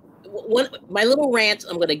so my little rant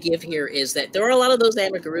I'm going to give here is that there are a lot of those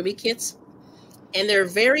amigurumi kits, and they're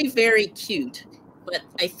very, very cute. But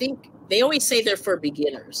I think they always say they're for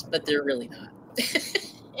beginners, but they're really not.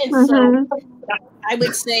 And so I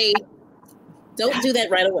would say, don't do that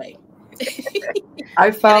right away.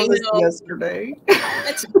 I found this yesterday.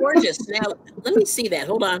 That's gorgeous. Now, let me see that.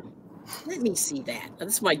 Hold on. Let me see that.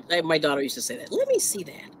 That's my daughter used to say that. Let me see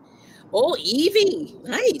that. Oh, Evie.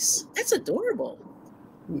 Nice. That's adorable.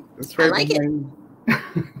 That's right. I like it.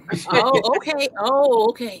 Oh, okay. Oh,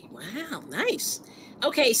 okay. Wow. Nice.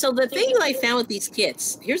 Okay. So the thing that I found with these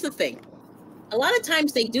kits, here's the thing. A lot of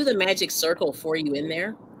times they do the magic circle for you in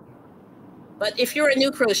there. But if you're a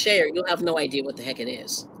new crocheter, you'll have no idea what the heck it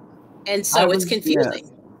is. And so it's confusing.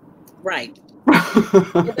 Yes. Right.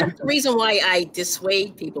 That's the reason why I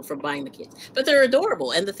dissuade people from buying the kits. But they're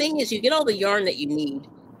adorable. And the thing is, you get all the yarn that you need.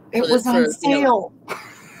 It was on sale.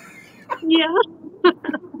 Yeah.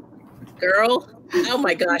 Girl, oh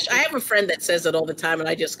my gosh. I have a friend that says it all the time, and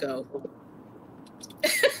I just go.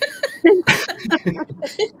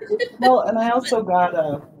 Well, and I also got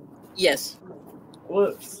a... Yes.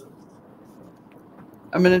 Whoops.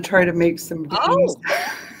 I'm going to try to make some bees.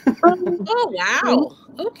 Oh, wow.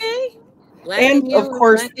 Okay. Black and of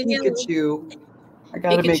course, Pikachu. I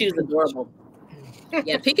got to make Pikachu's adorable.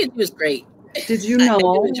 Yeah, Pikachu is great. Did you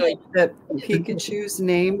know that Pikachu's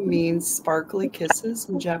name means sparkly kisses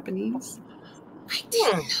in Japanese? I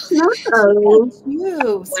didn't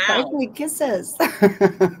know. Sparkly kisses.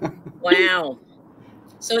 Wow.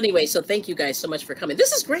 So anyway, so thank you guys so much for coming.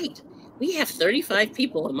 This is great. We have 35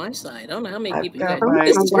 people on my side. I don't know how many people you got.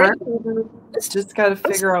 This is great. Just got to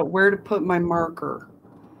figure out where to put my marker.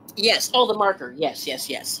 Yes. Oh, the marker. Yes.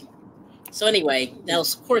 So anyway, now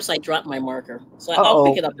of course I dropped my marker. So I'll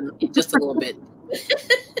pick it up in just a little bit.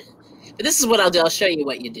 But this is what I'll do. I'll show you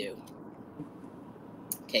what you do.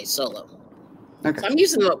 Okay, solo. Okay. So I'm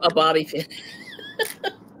using a bobby pin.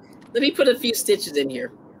 Let me put a few stitches in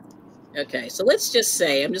here. Okay, so let's just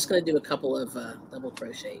say I'm just going to do a couple of double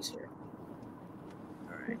crochets here.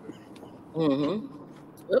 All right.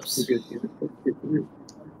 Oops.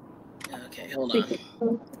 Okay, hold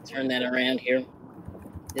on. Turn that around here.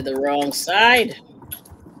 Did the wrong side.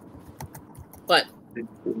 But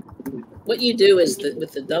what you do is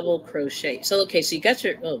with the double crochet. So, okay, so you got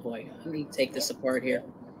your, oh boy, let me take this apart here.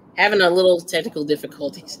 Having a little technical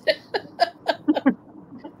difficulties.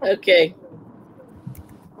 Okay.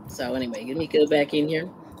 So anyway, let me go back in here.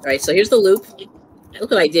 All right, so here's the loop.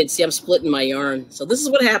 Look what I did. See, I'm splitting my yarn. So this is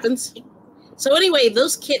what happens. So anyway,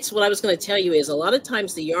 those kits, what I was going to tell you is a lot of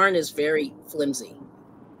times the yarn is very flimsy.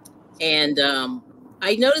 And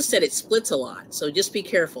I noticed that it splits a lot. So just be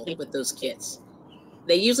careful with those kits.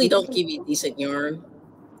 They usually don't give you decent yarn.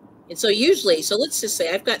 And so usually, so let's just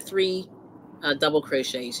say I've got 3 double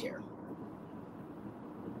crochets here.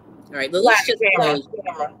 All right, let's just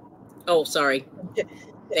camera. Oh, sorry.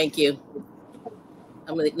 Thank you.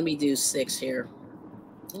 Let me do 6 here.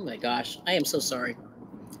 Oh my gosh, I am so sorry.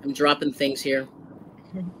 I'm dropping things here.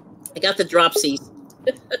 I got the dropsies.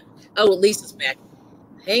 Oh, Lisa's back.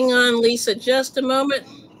 Hang on, Lisa, just a moment.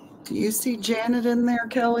 Do you see Janet in there,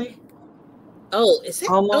 Kelly? Oh, is it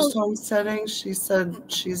almost homesteading? She said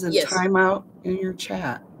she's in timeout in your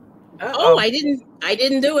chat. Oh, I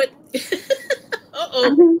didn't do it.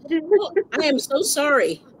 Oh, I am so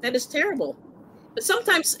sorry. That is terrible. But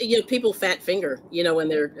sometimes, people fat finger, when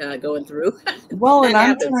they're going through. Well, and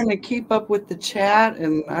I'm trying to keep up with the chat,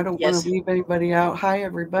 and I don't want to leave anybody out. Hi,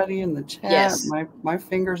 everybody in the chat. Yes. My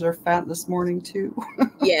fingers are fat this morning, too.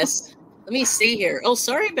 Yes. Let me see here. Oh,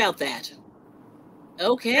 sorry about that.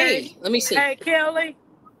 Okay. Hey, let me see. Hey, Kelly.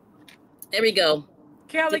 There we go.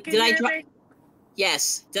 Kelly, can you hear me?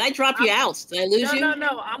 Yes. Did I drop you out? Did I lose you?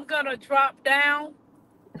 No. I'm going to drop down.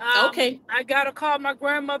 Okay. I got to call my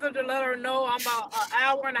grandmother to let her know I'm about an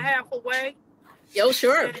hour and a half away. Yo,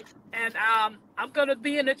 sure. And I'm going to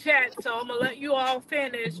be in the chat, so I'm going to let you all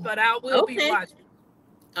finish, but I will be watching.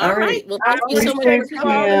 All right. Well, thank you so much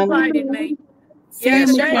for inviting me.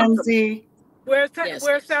 Yes, Mackenzie. We're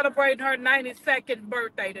celebrating her 92nd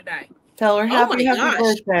birthday today. Tell her happy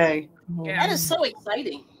birthday. Yeah. That is so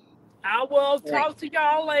exciting. I will talk to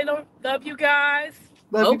y'all later. Love you guys.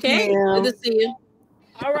 Love you, Good to see you.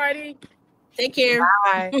 All righty. Take care.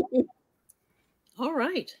 Bye. All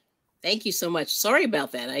right. Thank you so much. Sorry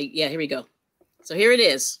about that. Here we go. So here it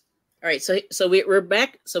is. All right. So we're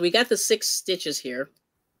back. So we got the 6 stitches here.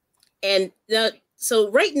 And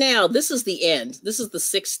so right now, this is the end. This is the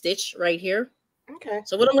 6th stitch right here. Okay.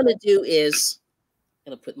 So what I'm going to do is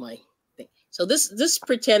I'm going to put my thing. So this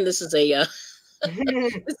pretend this is a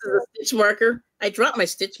this is a stitch marker. I dropped my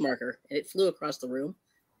stitch marker and it flew across the room.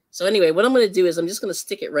 So anyway, what I'm going to do is I'm just going to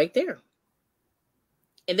stick it right there.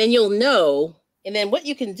 And then you'll know. And then what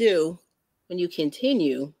you can do when you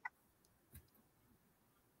continue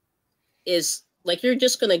is like you're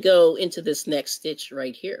just going to go into this next stitch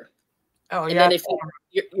right here. Oh, and then if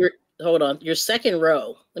you're hold on, your second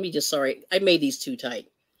row. Let me just I made these too tight.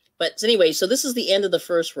 But anyway, so this is the end of the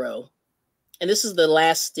first row. And this is the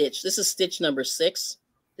last stitch. This is stitch number 6.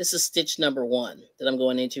 This is stitch number 1 that I'm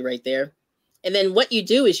going into right there. And then what you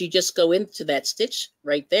do is you just go into that stitch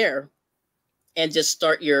right there and just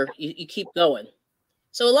start you keep going.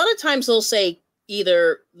 So a lot of times they'll say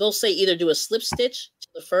either do a slip stitch to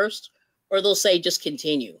the first, or they'll say just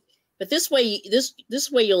continue. But this way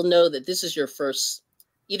you'll know that this is your first,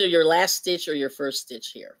 either your last stitch or your first stitch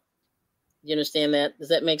here. You understand that? Does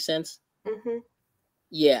that make sense? Mm-hmm.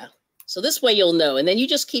 Yeah. So this way you'll know. And then you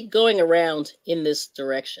just keep going around in this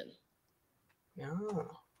direction.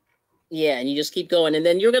 Oh. Yeah, and you just keep going. And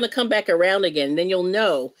then you're going to come back around again. And then you'll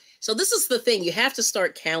know. So this is the thing. You have to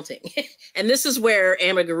start counting. And this is where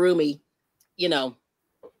amigurumi,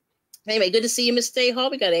 Anyway, good to see you, Miss Stay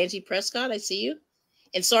Hall. We got Angie Prescott. I see you.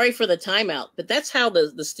 And sorry for the timeout. But that's how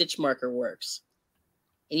the stitch marker works.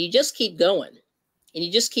 And you just keep going. And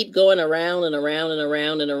you just keep going around and around and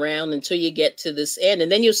around and around until you get to this end.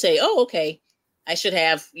 And then you'll say, oh, okay, I should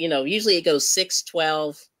have, usually it goes 6,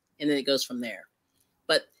 12, and then it goes from there.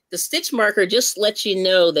 But the stitch marker just lets you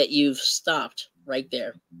know that you've stopped right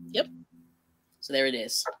there. Yep. So there it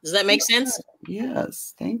is. Does that make sense?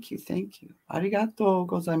 Yes. Thank you. Thank you. Arigato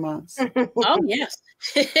gozaimasu. Oh, yes.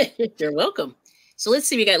 You're welcome. So let's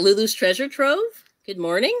see. We got Lulu's Treasure Trove. Good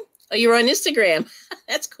morning. Oh, you're on Instagram.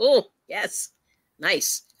 That's cool. Yes.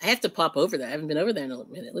 Nice. I have to pop over there. I haven't been over there in a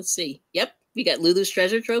minute. Let's see. Yep. We got Lulu's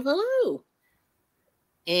Treasure Trove. Hello.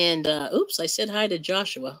 And oops, I said hi to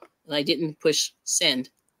Joshua and I didn't push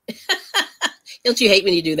send. Don't you hate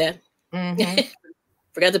when you do that? Mm-hmm.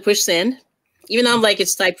 Forgot to push send. Even though I'm like,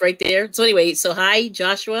 it's typed right there. So anyway, so hi,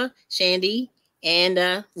 Joshua, Shandy,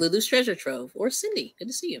 and Lulu's Treasure Trove, or Cindy. Good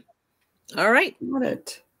to see you. All right. Got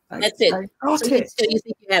it. That's it. I got it. So you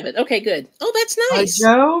think you have it. Okay, good. Oh, that's nice.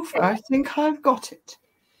 By Jove, I think I've got it.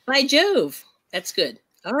 By Jove. That's good.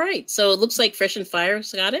 All right. So it looks like Fresh and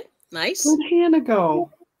Fire's got it. Nice. Where'd Hannah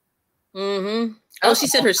go? Mm-hmm. Oh, she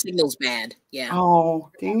said her signal's bad. Yeah.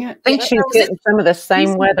 Oh, dang it. I think she's getting some of the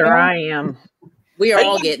same weather I am. We are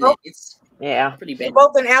all getting it. It's pretty bad. You're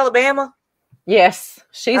both in Alabama? Yes.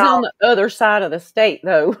 She's on the other side of the state,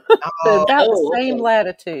 though. So about the same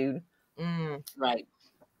latitude. Mm. Right.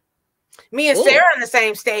 Me and Sarah in the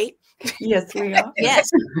same state. Yes, we are.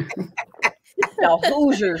 Yes. The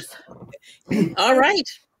Hoosiers. All right.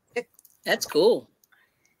 That's cool.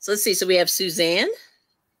 So let's see. So we have Suzanne.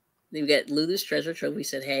 We've got Lulu's Treasure Trove. We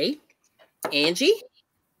said, hey, Angie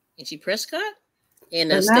Prescott,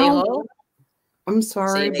 and Stay Hall. I'm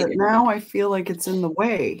sorry, but now I feel like it's in the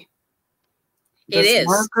way. It is.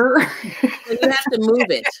 Marker. So you have to move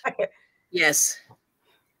it. Yes.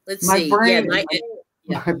 Let's see.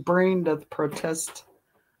 My brain does protest.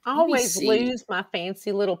 I always lose my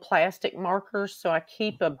fancy little plastic markers, so I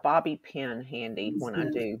keep a bobby pin handy when I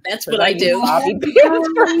do. That's what I do. Bobby pins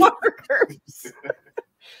for markers.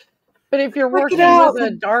 But if you're working with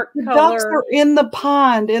a dark color, ducks are in the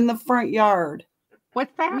pond in the front yard.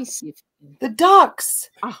 What's that? Let me see. The ducks.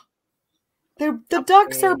 Oh. The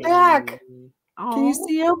ducks are back. Oh. Can you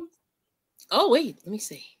see them? Oh wait, let me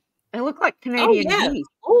see. They look like Canadian geese.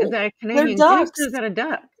 Is that a Canadian goose or is that a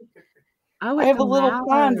duck? Oh, I have a little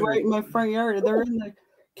pond right in my front yard. They're in the.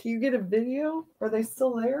 Can you get a video? Are they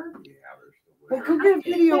still there? Yeah, they're still there. Well, go get a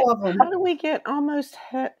video of them. How do we get almost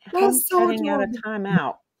homesteading out of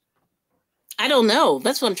timeout? I don't know.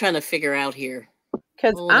 That's what I'm trying to figure out here.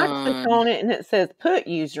 Because I click on it and it says put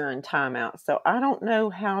user in timeout. So I don't know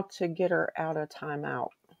how to get her out of timeout.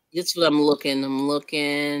 That's what I'm looking. I'm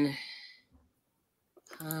looking.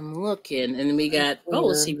 And then we got,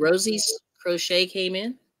 let's see. Rosie's Crochet came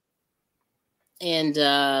in. And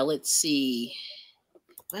let's see.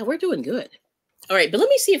 Wow, we're doing good. All right, but let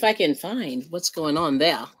me see if I can find what's going on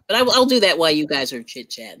there. But I'll do that while you guys are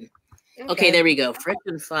chit-chatting. Okay, there we go. Fresh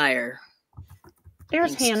and Fire.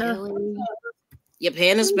 There's Hannah. Yep,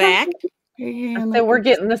 Hannah's back. Hey, Hannah. So we're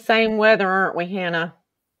getting the same weather, aren't we, Hannah?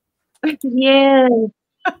 Yeah.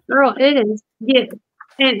 Girl, it is. Yeah.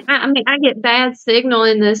 And I mean, I get bad signal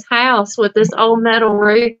in this house with this old metal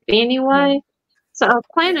roof anyway. So I was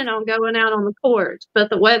planning on going out on the porch,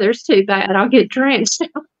 but the weather's too bad. I'll get drenched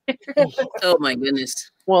out there. Oh my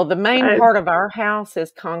goodness. Well, the main part of our house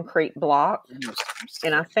is concrete block,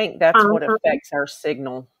 and I think that's what affects our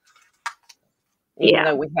signal. Even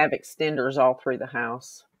though we have extenders all through the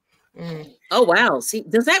house. Oh wow. See,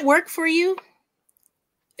 does that work for you?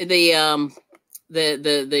 The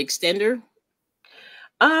extender?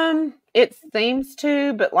 It seems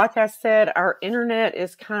to, but like I said, our internet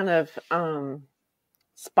is kind of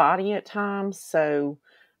spotty at times, so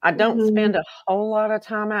I don't spend a whole lot of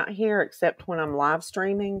time out here except when I'm live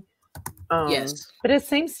streaming. Yes. But it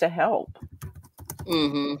seems to help.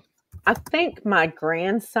 I think my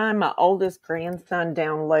oldest grandson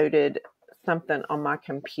downloaded something on my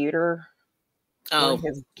computer. On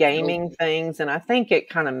his gaming things, and I think it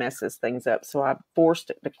kind of messes things up, so I forced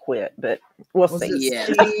it to quit, but we'll see.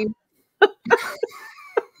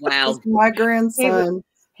 Wow. My grandson.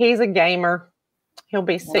 He's a gamer. He'll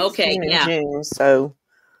be 16 in June, so.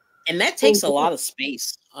 And that takes a lot of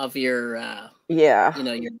space of your your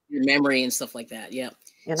memory and stuff like that. Yeah.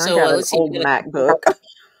 And so I got an old MacBook.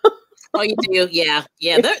 Oh, you do? Yeah.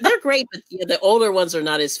 They're great, but the older ones are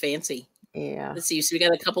not as fancy. Yeah. Let's see. So we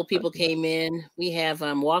got a couple people came in. We have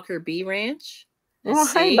Walker Bee Ranch.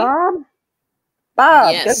 Hey, Bob.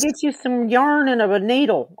 Bob, go get you some yarn and a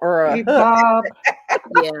needle or a hook. Bob.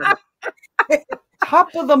 Yeah.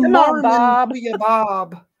 Top of the morning, Bob.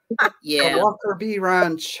 Bob. Yeah. Walker Bee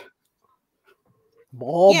Ranch.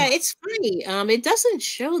 Bob. Yeah, it's funny. It doesn't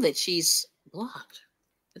show that she's blocked.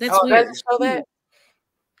 But that's weird. Doesn't show that?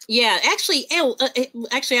 Yeah, actually,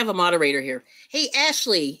 I have a moderator here. Hey,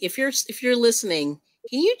 Ashley, if you're listening,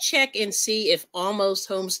 can you check and see if Almost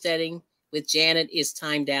Homesteading with Janet is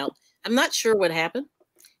timed out? I'm not sure what happened,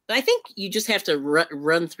 but I think you just have to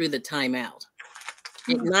run through the timeout.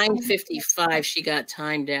 At 9:55, she got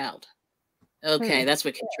timed out. Okay, that's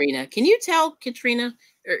what Katrina. Can you tell Katrina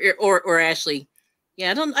or Ashley?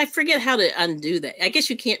 Yeah, I forget how to undo that. I guess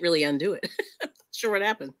you can't really undo it. I'm not sure what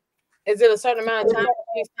happened. Is it a certain amount of time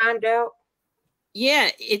she's timed out? Yeah,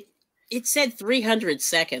 it said 300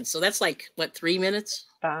 seconds. So that's like, what, 3 minutes?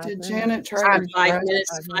 Did Janet try 5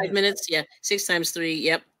 minutes? 5 minutes? Yeah. 6 times 3.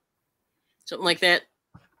 Yep. Something like that.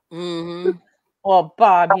 Well,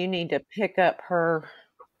 Bob, you need to pick up her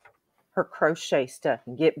crochet stuff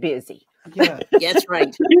and get busy. Yeah. That's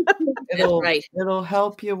right. It'll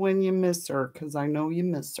help you when you miss her, because I know you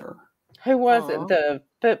miss her. Who was it? The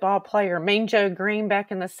football player, Mean Joe Green,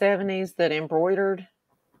 back in the 70s that embroidered?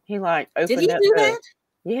 He opened up. Did he do that?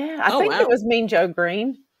 Yeah, I think it was Mean Joe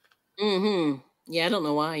Green. Yeah, I don't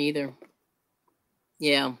know why either.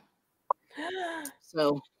 Yeah.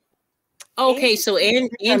 So, okay, so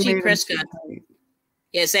Angie Prescott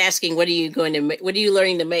is asking, what are you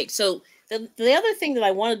learning to make? So the other thing that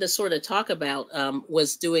I wanted to sort of talk about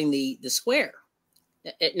was doing the square.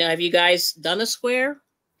 Now, have you guys done a square?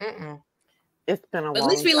 It's been a while. At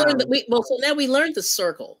least we learned that so now we learned the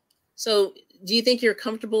circle. So do you think you're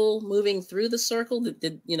comfortable moving through the circle?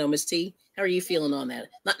 Did you know, Miss T? How are you feeling on that?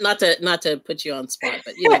 Not to put you on spot,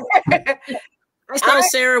 but you know, I saw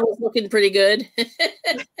Sarah was looking pretty good.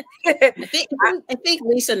 I think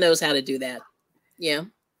Lisa knows how to do that. Yeah.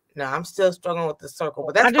 No, I'm still struggling with the circle,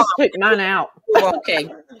 but that's I just took mine out. Okay.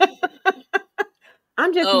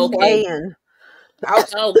 I'm just playing.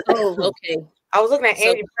 Okay. I was looking at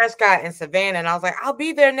Angie Prescott and Savannah, and I was like, I'll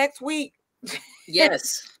be there next week.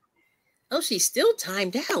 Yes. Oh, she's still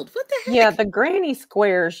timed out. What the heck? Yeah, the granny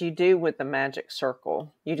squares you do with the magic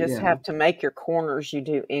circle. You just have to make your corners. You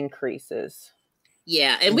do increases.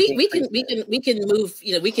 Yeah, and we can move.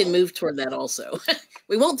 You know, we can move toward that also.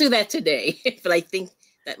 We won't do that today, but I think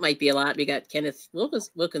that might be a lot. We got Kenneth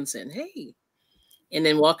Wilkinson. Hey, and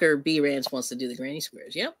then Walker B. Ranch wants to do the granny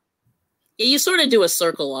squares. Yep. Yeah, you sort of do a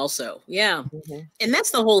circle also. Yeah. And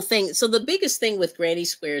that's the whole thing. So the biggest thing with granny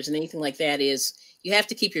squares and anything like that is you have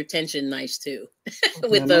to keep your tension nice too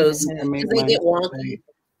with those. They get wonky.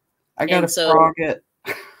 I got to frog it.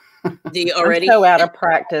 Do you already? I'm so out of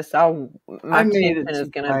practice. My tension is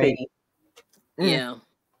going to be. Yeah.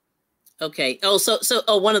 Okay. Oh, so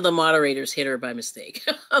one of the moderators hit her by mistake.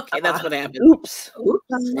 Okay, that's what happened. Oops.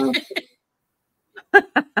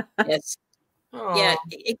 Yes. Yeah.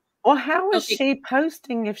 Well, how is she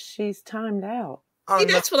posting if she's timed out? See,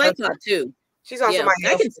 that's what I thought too. She's on somebody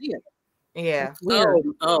else. I can see it. Yeah.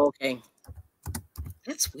 Oh, okay.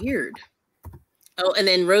 That's weird. Oh, and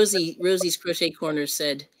then Rosie's Crochet Corner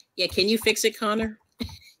said, "Yeah, can you fix it, Connor?"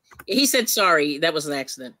 He said, "Sorry, that was an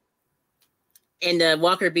accident." And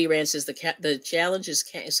Walker B. Rand says the challenge is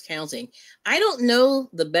counting. I don't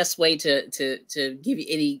know the best way to give you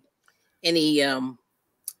any.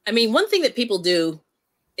 I mean, one thing that people do.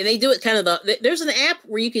 And they do it kind of there's an app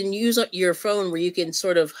where you can use your phone where you can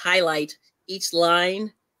sort of highlight each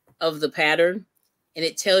line of the pattern, and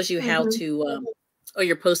it tells you how to. Oh,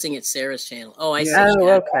 you're posting at Sarah's channel. Oh, I see. Oh,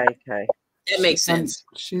 okay. That makes sense.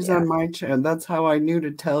 She's on my channel. That's how I knew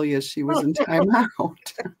to tell you she was in timeout.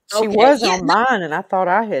 She was on mine, and I thought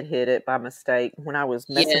I had hit it by mistake when I was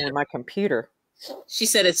messing with my computer. She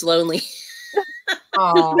said it's lonely.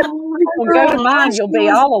 Oh, well, go to mine. You'll be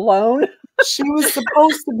all alone. She was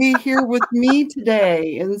supposed to be here with me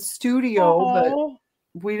today in the studio, but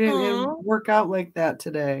we didn't work out like that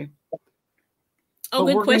today. Oh,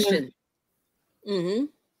 good question.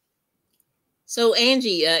 So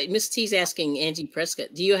Angie, Miss T's asking Angie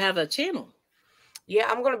Prescott, do you have a channel? Yeah,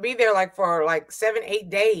 I'm gonna be there for 7-8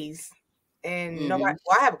 days, and nobody.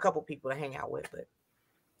 Well, I have a couple people to hang out with, but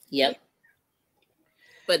yep.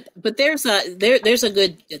 But there's a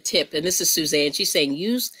good tip, and this is Suzanne. She's saying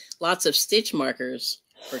use lots of stitch markers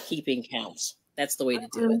for keeping counts. That's the way to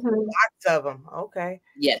do it. Lots of them. Okay.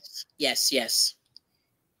 Yes.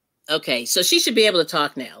 Okay, so she should be able to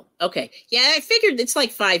talk now. Okay. Yeah, I figured it's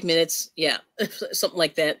like 5 minutes. Yeah, something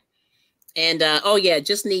like that. And oh yeah,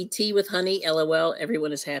 just need tea with honey. LOL.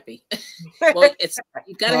 Everyone is happy. Well,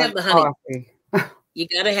 you gotta have the honey. You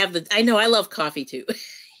gotta have the. I know. I love coffee too.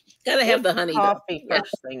 Gotta have the honey. Coffee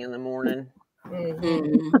first thing in the morning.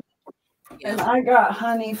 And I got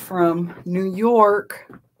honey from New York.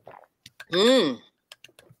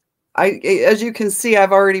 As you can see,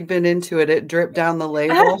 I've already been into it. It dripped down the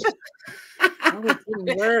label.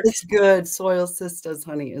 It's good. Soil Sisters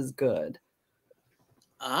honey is good.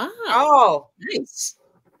 Oh, nice.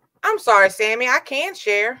 I'm sorry, Sammy. I can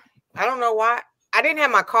share. I don't know why. I didn't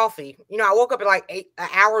have my coffee. I woke up at an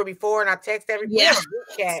hour before, and I text everybody. Yeah.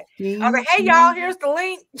 I was like, "Hey, y'all, here's the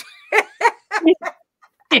link."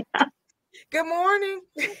 Good morning.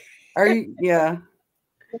 Are you? Yeah.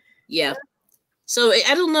 Yeah. So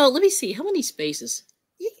I don't know. Let me see. How many spaces?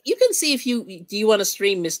 You can see if do you want to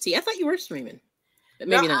stream Miss T? I thought you were streaming, but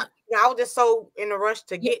maybe not. I was just so in a rush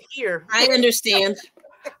to get here. I understand.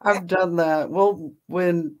 I've done that. Well,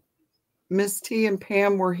 when Miss T and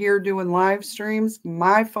Pam were here doing live streams,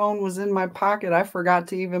 my phone was in my pocket. I forgot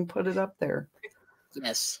to even put it up there.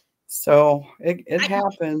 Yes. So it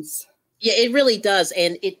happens. Yeah, it really does.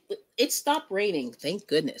 And it stopped raining. Thank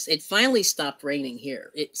goodness. It finally stopped raining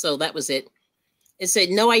here. So that was it. It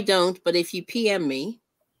said, "No, I don't. But if you PM me,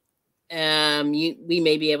 we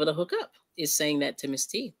may be able to hook up." Is saying that to Miss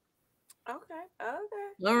T. Okay.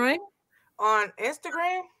 All right. On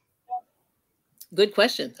Instagram? Good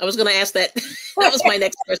question. I was going to ask that. That was my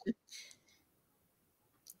next question.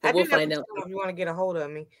 But we'll find out. If you want to get a hold of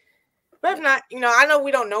me. But if not, I know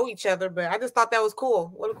we don't know each other, but I just thought that was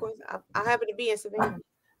cool. What a course. I happen to be in Savannah.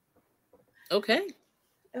 Okay.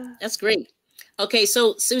 That's great. Okay,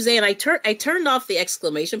 so Suzanne, I turned off the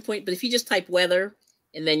exclamation point, but if you just type weather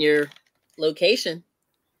and then your location,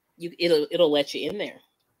 it'll let you in there.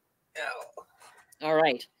 All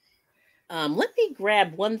right. Let me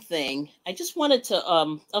grab one thing. I just wanted to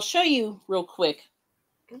I'll show you real quick.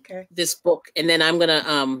 Okay. This book, and then I'm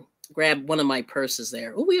gonna grab one of my purses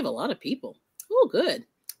there. Oh, we have a lot of people. Oh, good.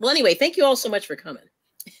 Well, anyway, thank you all so much for coming.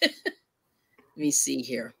 Let me see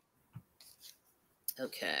here.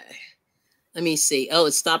 Okay. Let me see. Oh,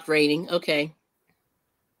 it stopped raining. Okay.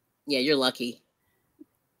 Yeah, you're lucky.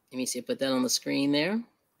 Let me see. Put that on the screen there.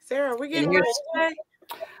 Sarah, we getting ready today?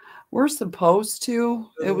 We're supposed to.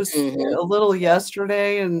 It was a little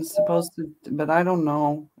yesterday and supposed to, but I don't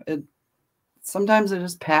know. Sometimes it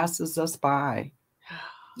just passes us by.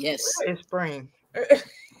 Yes. It's spring.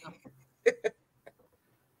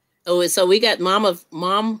 Oh, so we got mom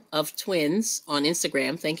of twins on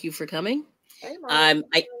Instagram. Thank you for coming. Hey, Mom.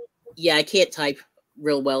 I can't type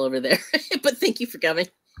real well over there, but thank you for coming.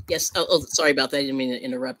 Yes. Oh, sorry about that. I didn't mean to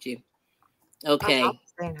interrupt you. Okay. I'm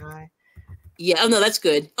saying hi. Yeah. Oh no, that's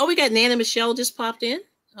good. Oh, we got Nana Michelle just popped in.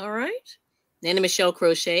 All right. Nana Michelle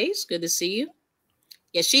Crochets. Good to see you.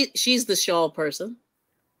 Yeah, she's the shawl person.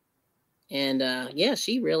 And yeah,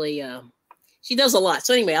 she really she does a lot.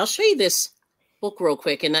 So anyway, I'll show you this book real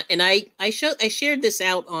quick. And I shared this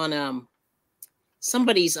out on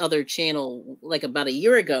somebody's other channel like about a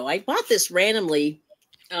year ago. I bought this randomly.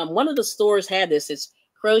 One of the stores had this. It's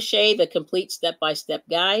Crochet, the Complete Step-by-Step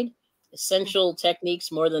Guide. Essential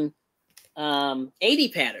techniques, more than 80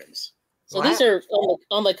 patterns. So wow. These are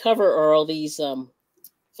on the cover are all these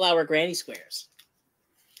flower granny squares.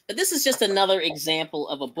 But this is just another example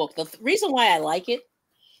of a book. The reason why I like it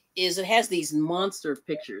is it has these monster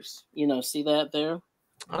pictures. You know, see that there?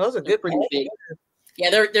 Oh, those are good. Pretty big. Yeah,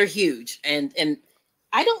 they're huge. And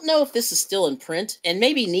I don't know if this is still in print. And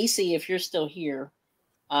maybe Nisi, if you're still here,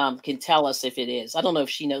 can tell us if it is. I don't know if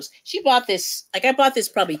she knows. She bought this, like I bought this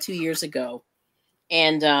probably 2 years ago.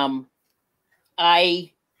 And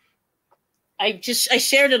I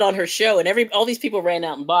shared it on her show, and all these people ran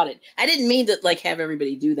out and bought it. I didn't mean to like have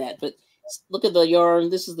everybody do that, but look at the yarn.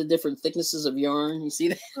 This is the different thicknesses of yarn. You see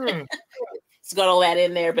that? It's got all that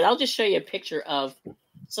in there. But I'll just show you a picture of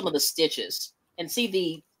some of the stitches and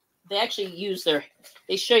see they actually use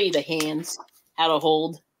they show you the hands, how to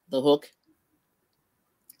hold the hook.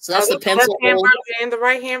 So that's the pencil hold. Version and the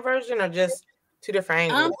right hand version, or just two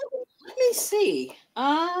different angles? Let me see.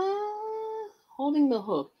 Holding the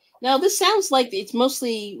hook. Now, this sounds like it's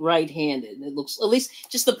mostly right-handed. It looks, at least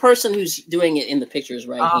just the person who's doing it in the picture is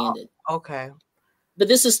right-handed. Oh, okay. But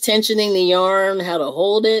this is tensioning the yarn, how to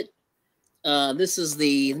hold it. This is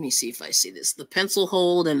let me see if I see this, the pencil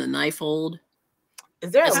hold and the knife hold.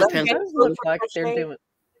 Is there a left-handed? It does look like they're doing.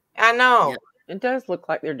 I know. Yeah. It does look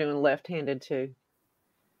like they're doing left-handed too.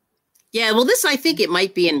 Yeah, well, this, I think it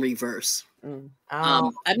might be in reverse. I'm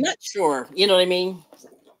not sure. You know what I mean?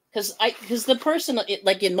 Because the person,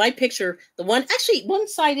 like in my picture, one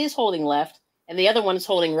side is holding left and the other one is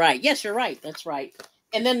holding right. Yes, you're right. That's right.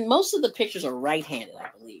 And then most of the pictures are right-handed, I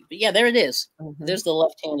believe. But yeah, there it is. There's the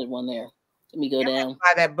left-handed one there. Let me go down.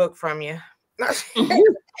 Buy that book from you.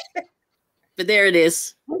 But there it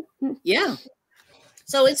is. Yeah.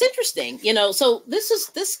 So it's interesting, you know. So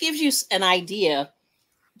this gives you an idea.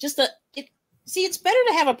 It's better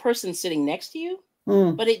to have a person sitting next to you,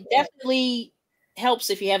 but it definitely helps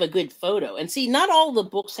if you have a good photo. And see, not all the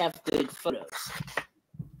books have good photos.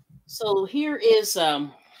 So here is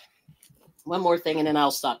one more thing, and then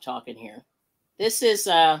I'll stop talking here. This is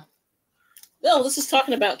this is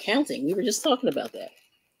talking about counting. We were just talking about that.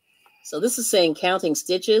 So this is saying counting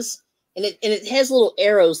stitches, and it has little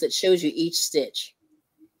arrows that shows you each stitch.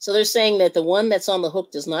 So they're saying that the one that's on the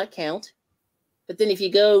hook does not count. But then if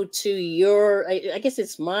you go to I guess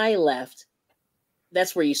it's my left,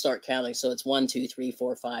 that's where you start counting. So it's 1, 2, 3,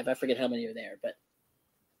 4, 5. I forget how many are there, but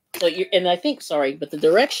so but the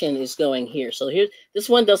direction is going here. So here, this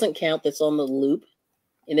one doesn't count. That's on the loop,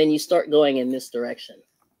 and then you start going in this direction.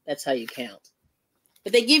 That's how you count.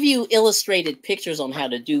 But they give you illustrated pictures on how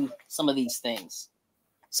to do some of these things.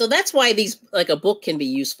 So that's why like a book can be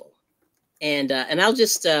useful. And I'll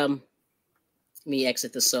just let me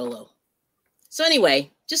exit the solo. So anyway,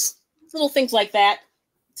 just little things like that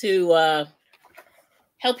to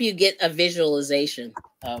help you get a visualization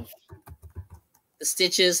of the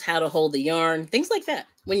stitches, how to hold the yarn, things like that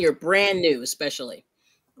when you're brand new, especially.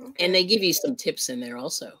 Okay. And they give you some tips in there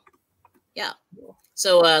also. Yeah.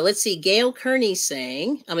 So let's see. Gail Kearney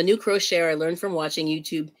saying, I'm a new crocheter. I learned from watching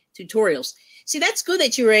YouTube tutorials. See, that's good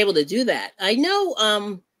that you were able to do that. I know,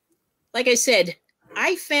 like I said,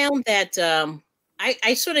 I found that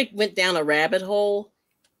I sort of went down a rabbit hole,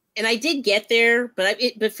 and I did get there, but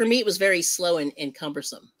for me, it was very slow and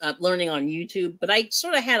cumbersome learning on YouTube. But I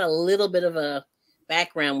sort of had a little bit of a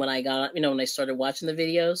background when I got, when I started watching the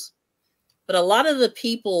videos. But a lot of the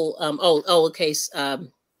people, okay.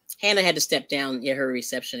 Hannah had to step down. Yeah, her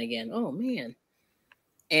reception again. Oh man.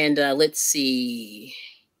 And let's see.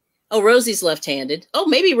 Oh, Rosie's left-handed. Oh,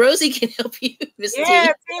 maybe Rosie can help you, Miss T.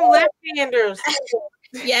 Yeah, team left-handers.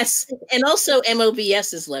 Yes, and also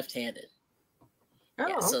MOBS is left-handed. Oh,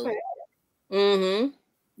 yeah, so, okay. Mm-hmm.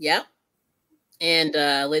 Yep. And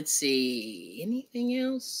let's see. Anything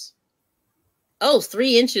else? Oh,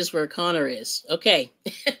 3 inches where Connor is. Okay.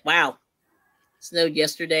 Wow. Snowed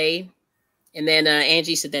yesterday. And then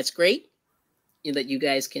Angie said that's great. That you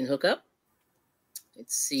guys can hook up.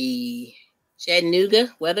 Let's see. Chattanooga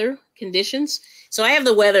weather conditions. So I have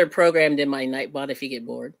the weather programmed in my Nightbot if you get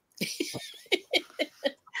bored.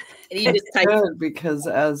 And you just type good because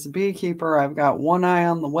as a beekeeper, I've got one eye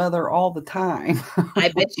on the weather all the time. I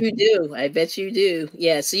bet you do. I bet you do.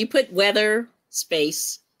 Yeah. So you put weather,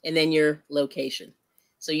 space, and then your location.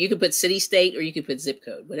 So you could put city, state, or you could put zip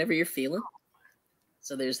code, whatever you're feeling.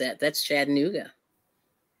 So there's that. That's Chattanooga.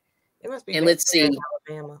 It must be. And let's see.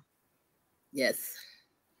 Alabama. Yes.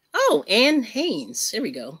 Oh, Ann Haynes. There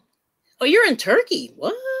we go. Oh, you're in Turkey.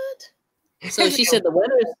 What? So she said the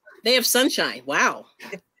weather is, they have sunshine. Wow.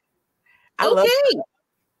 Okay.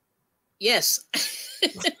 Yes.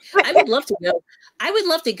 I would love to go. I would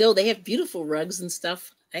love to go. They have beautiful rugs and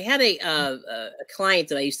stuff. I had a client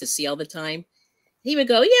that I used to see all the time. He would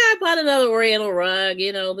go, yeah, I bought another Oriental rug.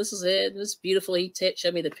 This is it. It's beautiful. He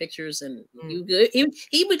showed me the pictures, and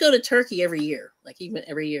he would go to Turkey every year. Like he went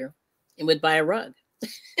every year and would buy a rug.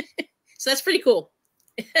 So that's pretty cool.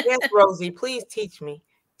 Yes, Rosie, please teach me.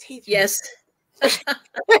 Teach me. Yes.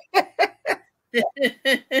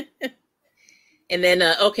 And then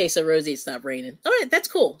okay, so Rosie, it stopped raining. All right, that's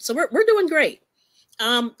cool. So we're doing great.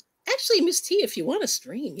 Actually, Miss T, if you want to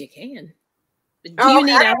stream, you can. But do you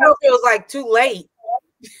need? I don't know if it was like too late.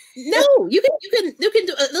 No, you can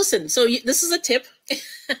do. Listen, so this is a tip.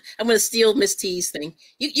 I'm going to steal Miss T's thing.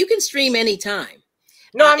 You can stream anytime.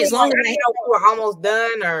 No, I mean, as long as we're almost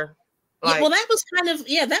done, or like, yeah, well, that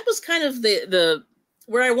was kind of the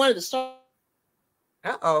where I wanted to start.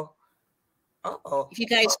 If you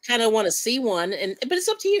guys kind of want to see one, but it's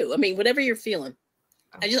up to you. I mean, whatever you're feeling.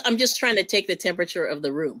 I'm just trying to take the temperature of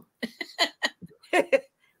the room. Well,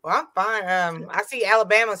 I'm fine. I see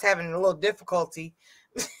Alabama's having a little difficulty.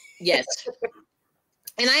 Yes,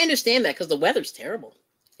 and I understand that because the weather's terrible.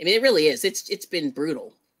 I mean, it really is. It's been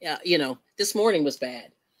brutal. Yeah, this morning was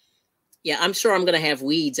bad. Yeah, I'm sure I'm going to have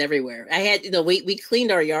weeds everywhere. I had, we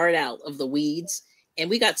cleaned our yard out of the weeds, and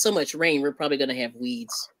we got so much rain. We're probably going to have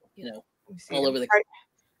weeds, all over the.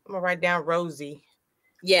 I'm gonna write down Rosie.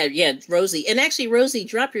 Yeah, Rosie. And actually, Rosie,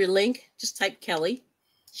 drop your link. Just type Kelly.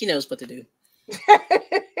 She knows what to do.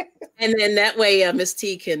 And then that way, Miss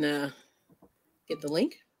T can get the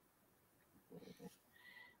link.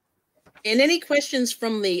 And any questions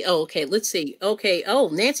from the? Oh, okay. Let's see. Okay. Oh,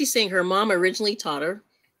 Nancy's saying her mom originally taught her,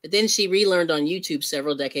 but then she relearned on YouTube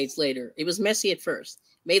several decades later. It was messy at first.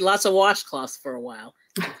 Made lots of washcloths for a while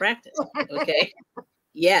to practice. Okay.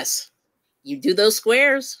 Yes. You do those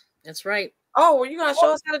squares. That's right. Oh, were you gonna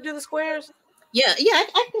show us how to do the squares? Yeah.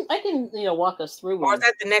 I can walk us through one. Or is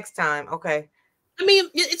that the next time? Okay. I mean,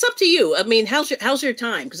 it's up to you. I mean, how's your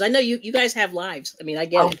time? Because I know you guys have lives. I mean, I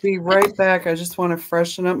get it. I'll be right back. I just want to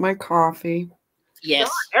freshen up my coffee.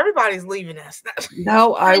 Yes. No, everybody's leaving us.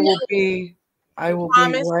 No, I will be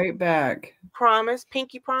right back. Promise,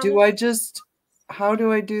 pinky promise. How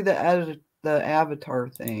do I do the avatar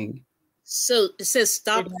thing? So it says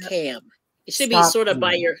stop cam. It should be sort of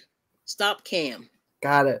by your stop cam.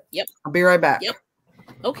 Got it. Yep. I'll be right back. Yep.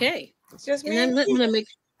 Okay. It's just me. And then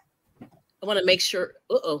I want to make sure.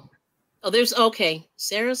 Oh, there's okay.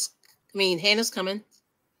 Hannah's coming.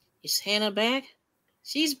 Is Hannah back?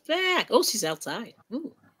 She's back. Oh, she's outside.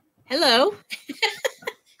 Ooh. Hello.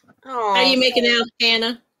 How are you making out,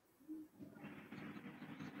 Hannah?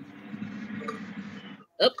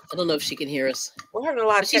 Oh, I don't know if she can hear us. We're having a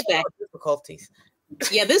lot of technical difficulties.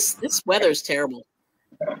 Yeah, this weather's terrible.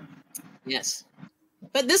 Yes.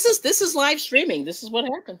 But this is live streaming. This is what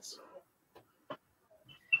happens.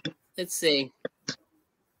 Let's see.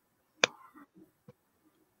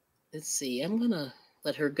 I'm going to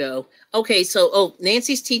let her go. Okay, so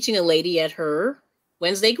Nancy's teaching a lady at her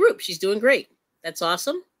Wednesday group. She's doing great. That's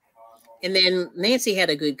awesome. And then Nancy had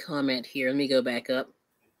a good comment here. Let me go back up.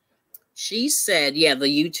 She said, yeah, the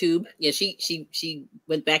YouTube. Yeah, she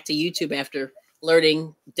went back to YouTube after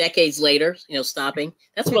learning decades later, stopping.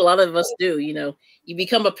 That's what a lot of us do. You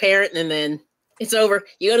become a parent and then it's over.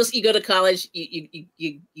 You go to college,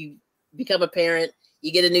 you become a parent,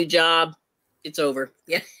 you get a new job, it's over.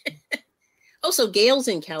 Yeah. Oh, so Gale's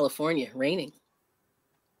in California, raining.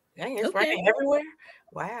 Dang, it's raining everywhere.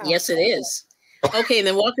 Wow. Yes, it is. Okay, and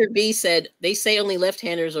then Walker B said they say only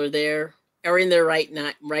left-handers are in their right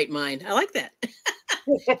mind. I like that.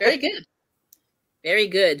 Very good. Very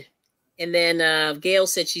good. And then Gail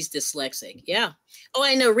said she's dyslexic. Yeah. Oh,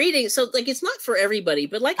 I know reading. So like it's not for everybody,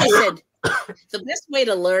 but like I said, the best way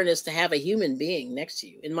to learn is to have a human being next to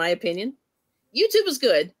you, in my opinion. YouTube is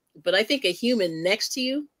good, but I think a human next to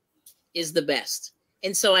you is the best.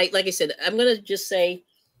 And so like I said, I'm gonna just say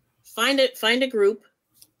find a group,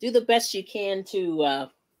 do the best you can to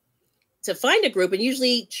find a group, and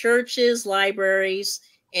usually churches, libraries,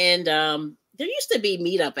 and there used to be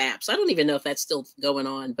meetup apps. I don't even know if that's still going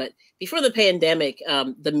on, but before the pandemic,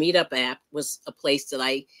 the meetup app was a place that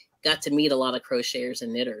I got to meet a lot of crocheters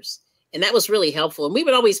and knitters, and that was really helpful. And we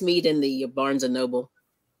would always meet in the Barnes and Noble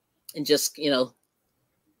and just,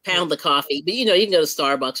 pound the coffee. But, you can go to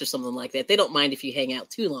Starbucks or something like that. They don't mind if you hang out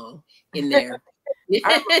too long in there.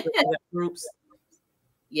 Groups.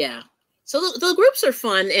 Yeah. So the groups are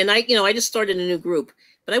fun. And I just started a new group,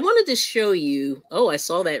 but I wanted to show you. Oh, I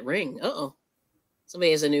saw that ring. Uh-oh.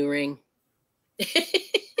 Somebody has a new ring.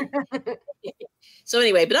 So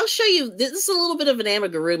anyway, but I'll show you. This is a little bit of an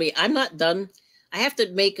amigurumi. I'm not done. I have to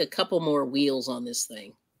make a couple more wheels on this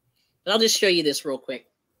thing, but I'll just show you this real quick.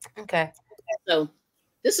 Okay. So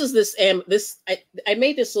this is I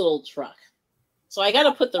made this little truck. So I got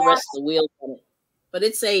to put the rest of the wheels on it, but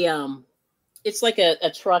it's it's like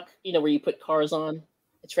a truck, where you put cars on,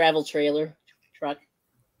 a travel trailer truck.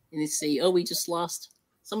 And let's see. Oh, we just lost.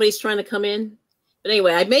 Somebody's trying to come in. But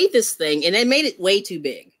anyway, I made this thing and I made it way too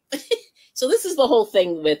big. So this is the whole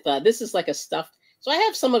thing with, this is like a stuffed. So I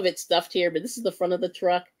have some of it stuffed here, but this is the front of the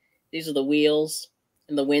truck. These are the wheels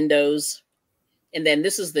and the windows. And then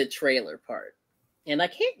this is the trailer part. And I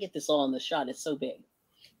can't get this all in the shot. It's so big.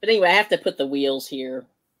 But anyway, I have to put the wheels here.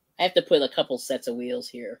 I have to put a couple sets of wheels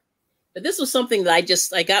here. But this was something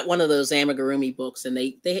that I got one of those amigurumi books, and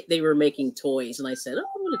they were making toys. And I said, oh,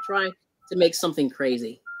 I'm going to try to make something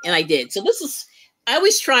crazy. And I did. So I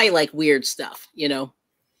always try like weird stuff,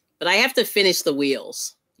 but I have to finish the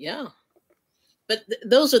wheels. Yeah. But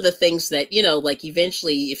those are the things that, like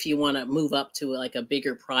eventually if you want to move up to like a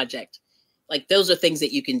bigger project, like those are things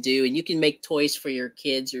that you can do, and you can make toys for your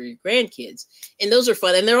kids or your grandkids. And those are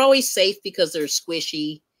fun. And they're always safe because they're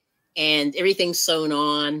squishy and everything's sewn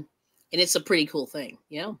on. And it's a pretty cool thing.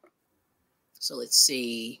 Yeah. So let's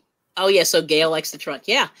see. Oh yeah. So Gail likes the truck.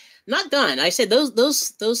 Yeah. Not done. I said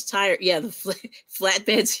those tire. Yeah. The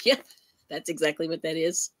flatbeds. Yeah. That's exactly what that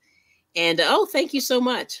is. And oh, thank you so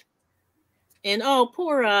much. And oh,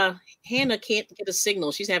 poor Hannah can't get a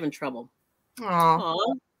signal. She's having trouble. Aww.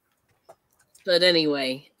 But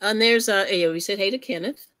anyway, and there's we said hey to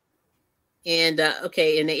Kenneth. And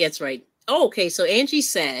okay, and that's right. Oh, okay. So Angie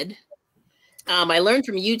said, I learned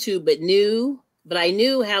from YouTube, but I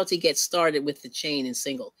knew how to get started with the chain and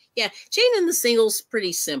single. Yeah, chain and the single's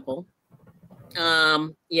pretty simple.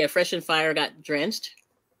 Yeah, Fresh and Fire got drenched.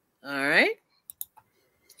 All right.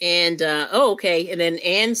 And okay. And then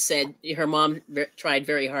Anne said her mom tried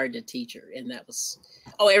very hard to teach her, and that was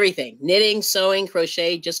everything: knitting, sewing,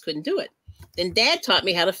 crochet. Just couldn't do it. Then Dad taught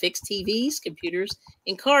me how to fix TVs, computers,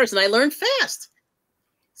 and cars, and I learned fast.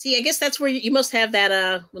 See, I guess that's where you must have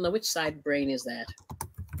that. Well, which side brain is that?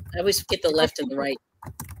 I always get the left and the right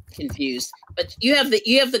confused. But you have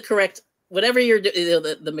the correct, whatever you're doing,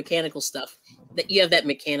 the mechanical stuff. That you have that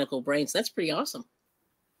mechanical brain. So that's pretty awesome.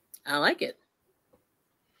 I like it.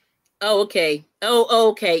 Oh, okay. Oh,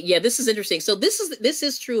 okay. Yeah, this is interesting. So this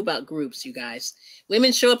is true about groups, you guys.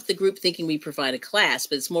 Women show up at the group thinking we provide a class,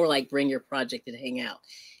 but it's more like bring your project and hang out.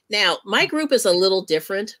 Now, my group is a little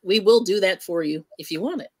different. We will do that for you if you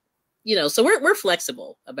want it. So we're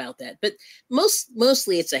flexible about that. But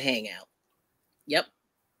mostly it's a hangout. Yep.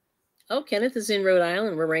 Oh, Kenneth is in Rhode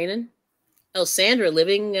Island. We're raining. Oh, Sandra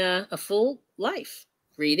living a full life.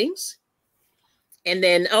 Greetings. And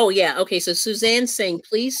then, oh, yeah. Okay, so Suzanne's saying,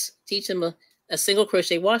 please teach them a single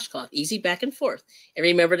crochet washcloth. Easy back and forth. And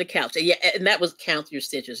remember to count. Yeah, and that was count your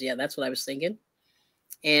stitches. Yeah, that's what I was thinking.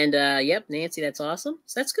 And, yep, Nancy, that's awesome.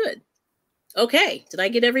 So that's good. Okay, did I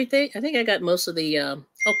get everything? I think I got most of the,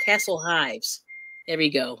 Castle Hives. There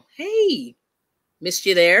we go. Hey, missed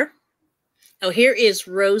you there. Oh, here is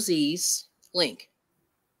Rosie's link.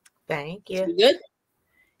 Thank you. We good?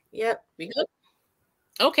 Yep. We good?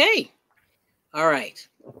 Okay. All right.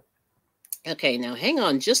 Okay, now hang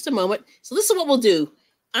on just a moment. So this is what we'll do.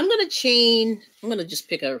 I'm going to just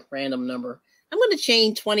pick a random number. I'm going to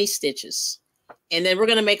chain 20 stitches. And then we're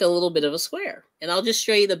going to make a little bit of a square. And I'll just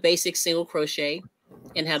show you the basic single crochet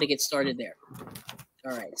and how to get started there.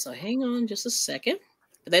 All right, so hang on just a second.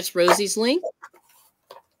 That's Rosie's link.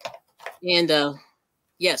 And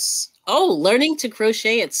yes. Oh, learning to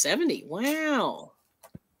crochet at 70. Wow.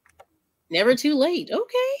 Never too late.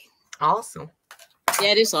 Okay. Awesome. Yeah,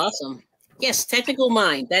 it is awesome. Yes, technical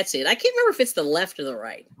mind. That's it. I can't remember if it's the left or the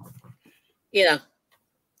right. Yeah.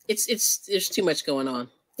 It's there's too much going on.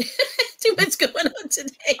 Too much going on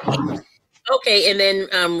today. Okay, and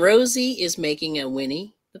then Rosie is making a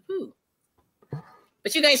Winnie the Pooh.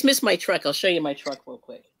 But you guys missed my truck. I'll show you my truck real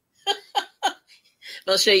quick.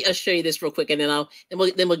 I'll show you this real quick, and then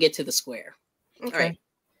we'll get to the square. Okay. All right.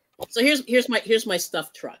 So here's my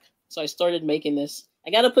stuffed truck. So I started making this. I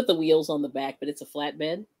got to put the wheels on the back, but it's a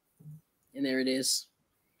flatbed, and there it is.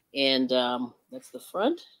 And that's the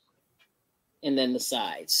front, and then the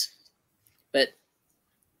sides. But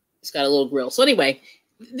it's got a little grill. So anyway,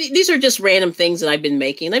 these are just random things that I've been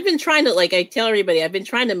making. I've been trying to, like I tell everybody, I've been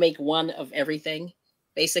trying to make one of everything.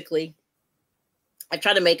 Basically, I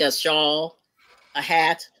try to make a shawl, a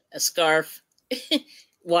hat, a scarf,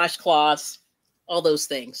 washcloths, all those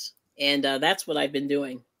things. And that's what I've been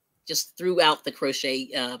doing just throughout the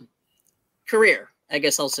crochet career. I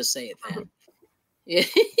guess I'll just say it then. I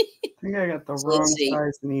think I got the wrong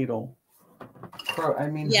size needle.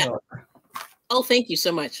 Yeah. Hook. Oh, thank you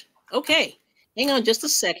so much. Okay. Hang on just a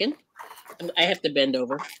second. I have to bend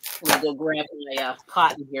over. I'm going to go grab my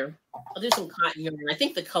cotton here. I'll do some cotton yarn. I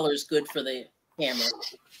think the color is good for the camera.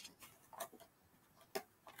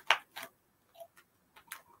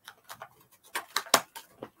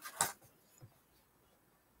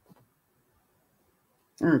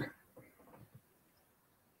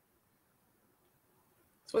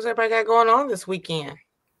 So what's everybody got going on this weekend?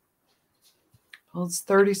 Well, it's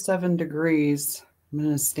 37 degrees. I'm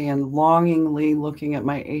going to stand longingly looking at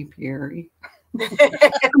my apiary. I'm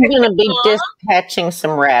going to be dispatching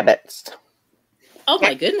some rabbits. Oh,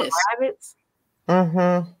 my goodness. Rabbits?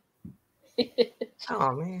 Mm-hmm.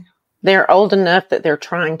 Oh, man. They're old enough that they're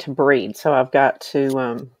trying to breed, so I've got to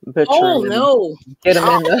butcher them. Oh, no. Get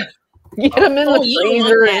them in the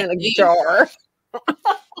freezer in a jar.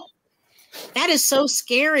 That is so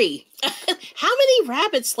scary. How many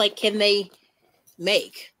rabbits can they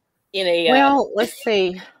make in a Well, let's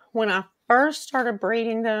see. When I first started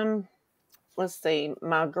breeding them, let's see,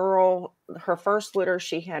 my girl, her first litter,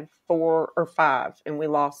 she had 4 or 5, and we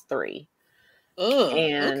lost 3. Oh,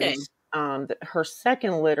 and okay. Her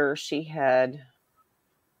second litter, she had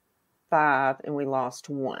 5, and we lost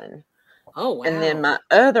 1. Oh, wow. And then my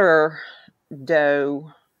other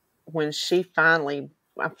doe, when she finally,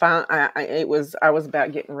 I was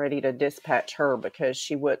about getting ready to dispatch her because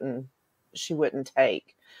she wouldn't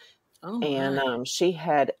take. Oh, and she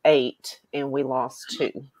had 8, and we lost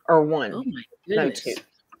 2 or 1. Oh my goodness. No, 2.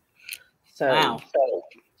 So, wow.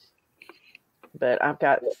 But I've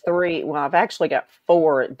got 3. Well, I've actually got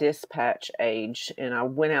 4 at dispatch age, and I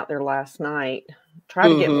went out there last night, tried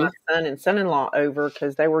to get my son and son-in-law over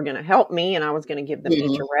because they were going to help me, and I was going to give them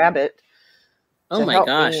each a rabbit. Oh my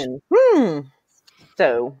gosh.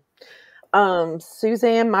 So,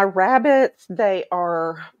 Suzanne, my rabbits, they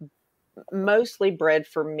are mostly bred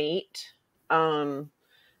for meat.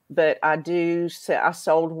 But I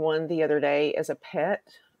sold one the other day as a pet.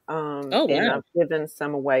 And I've given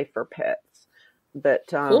some away for pets. But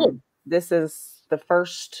cool. This is the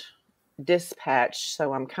first dispatch,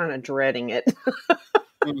 so I'm kind of dreading it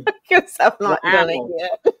because I've not done it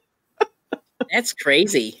yet. That's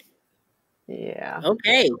crazy. Yeah.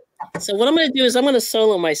 Okay. So what I'm going to do is I'm going to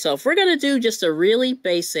solo myself. We're going to do just a really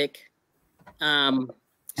basic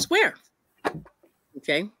square.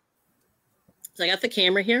 Okay. So I got the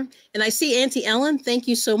camera here, and I see Auntie Ellen. Thank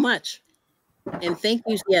you so much. And thank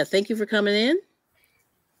you for coming in.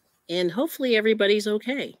 And hopefully everybody's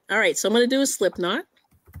okay. All right, so I'm going to do a slip knot.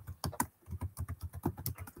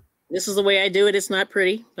 This is the way I do it. It's not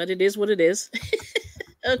pretty, but it is what it is.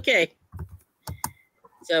 Okay.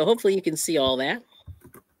 So hopefully you can see all that.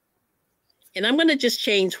 And I'm going to just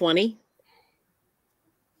chain 20. I'm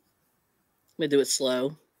going to do it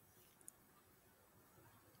slow.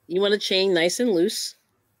 You want to chain nice and loose.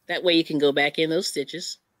 That way you can go back in those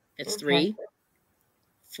stitches. That's 3,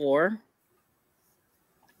 4.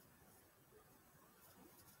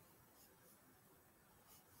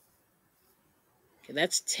 Okay,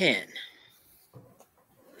 that's 10.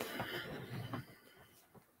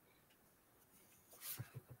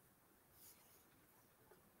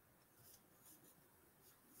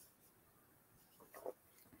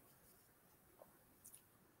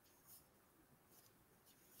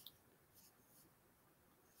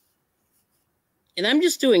 And I'm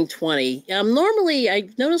just doing 20. Normally, I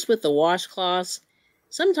notice with the washcloths,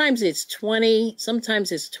 Sometimes it's 20,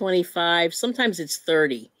 sometimes it's 25, sometimes it's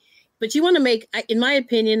 30. But you want to make, in my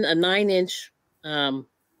opinion, a 9-inch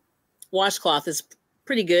washcloth is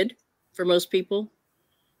pretty good for most people.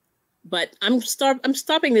 But I'm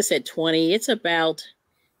stopping this at 20. It's about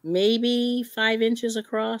maybe 5 inches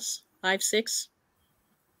across, 5, 6.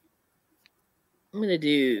 I'm going to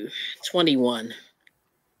do 21.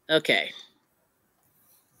 Okay.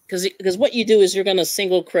 Because what you do is you're going to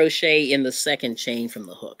single crochet in the second chain from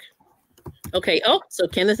the hook. Okay. Oh, so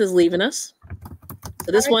Kenneth is leaving us.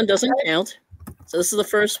 So this one doesn't count. So this is the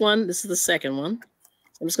first one. This is the second one.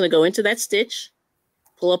 I'm just going to go into that stitch,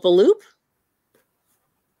 pull up a loop,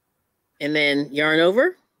 and then yarn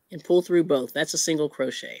over and pull through both. That's a single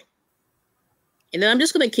crochet. And then I'm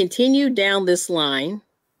just going to continue down this line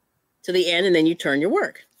to the end, and then you turn your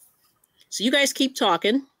work. So you guys keep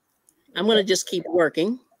talking. I'm going to just keep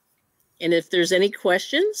working. And if there's any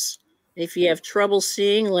questions, if you have trouble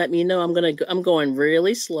seeing, let me know. I'm going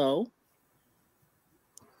really slow.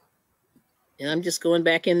 And I'm just going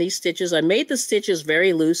back in these stitches. I made the stitches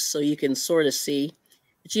very loose so you can sort of see.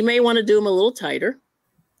 But you may want to do them a little tighter.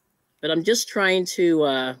 But I'm just trying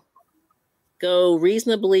to go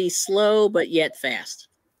reasonably slow, but yet fast.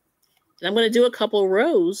 And I'm going to do a couple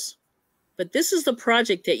rows. But this is the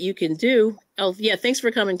project that you can do. Oh, yeah, thanks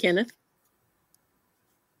for coming, Kenneth.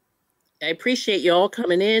 I appreciate you all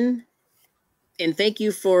coming in. And thank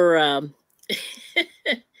you for, I'm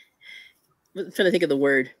trying to think of the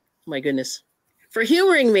word. Oh, my goodness. For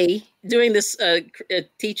humoring me doing this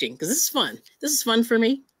teaching, because this is fun. This is fun for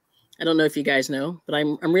me. I don't know if you guys know, but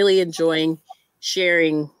I'm really enjoying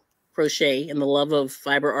sharing crochet and the love of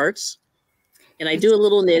fiber arts. And I do a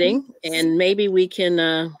little knitting, and maybe we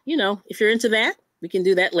can, you know, if you're into that, we can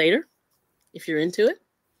do that later, if you're into it.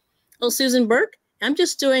 Oh, Susan Burke, I'm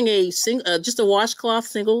just doing just a washcloth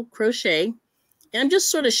single crochet, and I'm just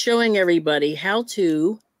sort of showing everybody how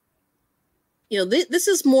to, you know, this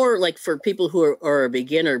is more like for people who are a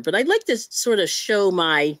beginner, but I'd like to sort of show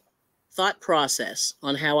my thought process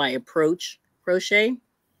on how I approach crochet.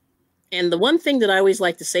 And the one thing that I always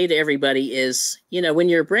like to say to everybody is, you know, when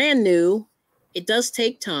you're brand new, it does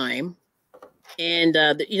take time. And,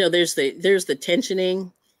 you know, there's the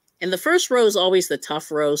tensioning. And the first row is always the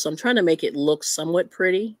tough row. So I'm trying to make it look somewhat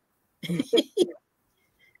pretty.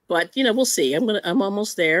 But, you know, we'll see. I'm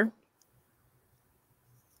almost there.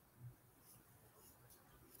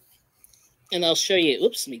 And I'll show you.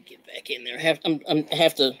 Oops, let me get back in there.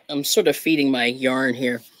 I'm sort of feeding my yarn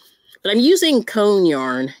here. But I'm using cone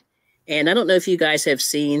yarn. And I don't know if you guys have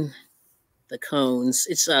seen the cones.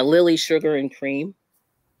 It's Lily Sugar and Cream.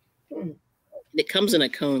 It comes in a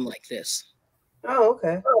cone like this. Oh,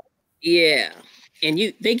 okay. Yeah. And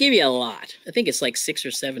they give you a lot. I think it's like 600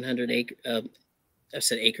 or 700 acres. I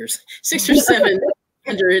said acres. 600 or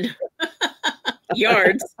 700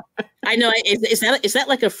 yards. I know. Is that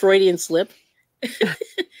like a Freudian slip?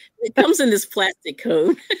 It comes in this plastic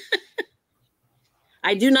cone.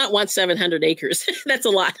 I do not want 700 acres. That's a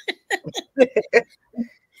lot.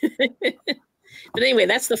 But anyway,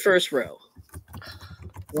 that's the first row.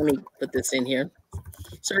 Let me put this in here.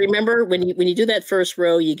 So remember, when you do that first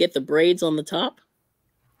row, you get the braids on the top,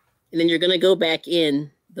 and then you're going to go back in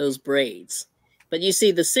those braids. But you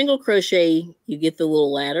see the single crochet, you get the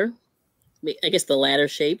little ladder. I guess the ladder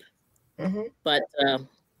shape. Mm-hmm. But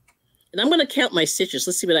and I'm going to count my stitches.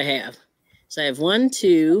 Let's see what I have. So I have 1,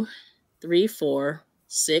 2, 3, 4,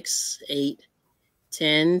 6, 8,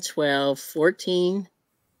 10, 12, 14,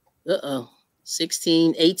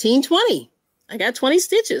 16, 18, 20. I got 20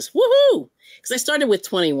 stitches. Woohoo! Because I started with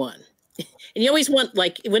 21. And you always want,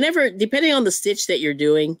 like, whenever, depending on the stitch that you're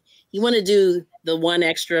doing, you want to do the 1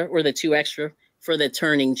 extra or the 2 extra for the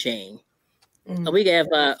turning chain. Mm. We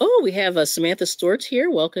have Samantha Storch here.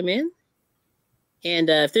 Welcome in.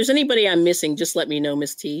 And if there's anybody I'm missing, just let me know,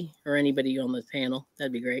 Miss T, or anybody on the panel.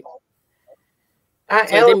 That'd be great.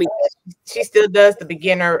 She still does the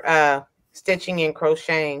beginner stitching and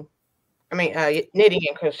crocheting. I mean, knitting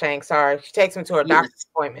and crocheting. Sorry, she takes them to her doctor's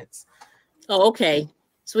appointments. Oh, okay.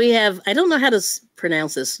 So we have. I don't know how to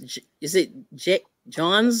pronounce this. Is it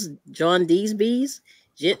John D's bees?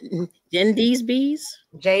 Jen D's bees?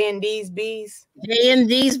 J and D's bees. J and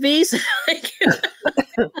D's bees.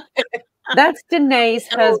 That's Danae's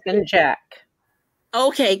husband, Jack.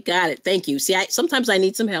 Okay, got it. Thank you. See, sometimes I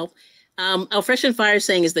need some help. Fresh and Fire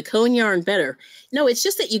saying, is the cone yarn better? No, it's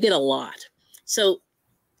just that you get a lot. So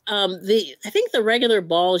I think the regular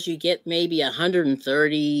balls you get maybe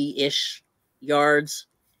 130-ish yards.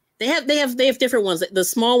 They have different ones. The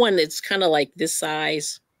small one, it's kind of like this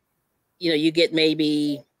size. You know, you get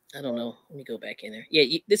maybe I don't know. Let me go back in there.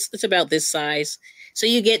 Yeah, it's about this size. So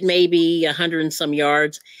you get maybe 100 and some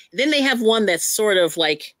yards. Then they have one that's sort of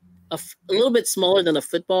like a little bit smaller than a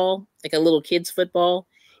football, like a little kid's football.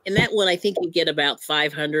 And that one, I think you get about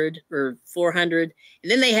 500 or 400.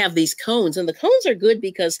 And then they have these cones. And the cones are good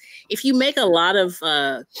because if you make a lot of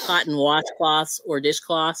cotton washcloths or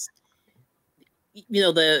dishcloths, you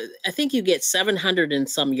know, I think you get 700 and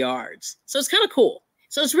some yards. So it's kind of cool.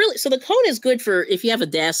 So it's really, so the cone is good for if you have a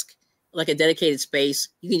desk, like a dedicated space,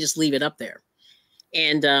 you can just leave it up there.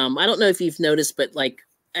 And I don't know if you've noticed, but like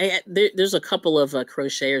there's a couple of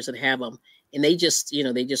crocheters that have them, and they just, you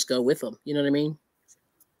know, they just go with them. You know what I mean?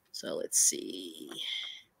 So let's see.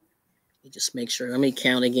 Let me just make sure. Let me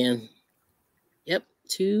count again. Yep.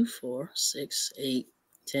 2, 4, 6, 8,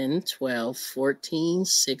 10, 12, 14,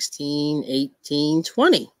 16, 18,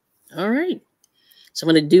 20. All right. So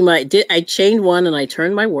I'm going to do I chained one and I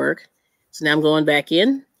turned my work. So now I'm going back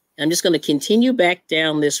in. I'm just going to continue back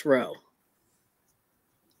down this row.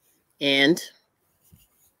 And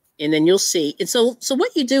then you'll see. And so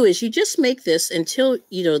what you do is you just make this until,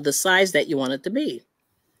 you know, the size that you want it to be.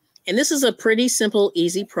 And this is a pretty simple,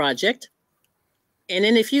 easy project. And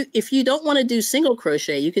then if you don't want to do single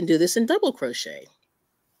crochet, you can do this in double crochet.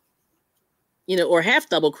 You know, or half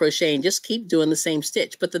double crochet and just keep doing the same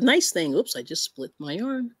stitch. But the nice thing, oops, I just split my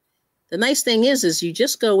yarn. The nice thing is you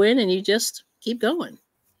just go in and you just keep going.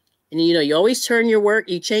 And, you know, you always turn your work,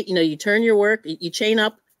 you turn your work, you chain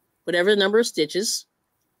up whatever the number of stitches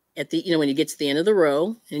at the, you know, when you get to the end of the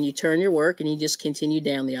row, and you turn your work and you just continue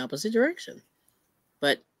down the opposite direction.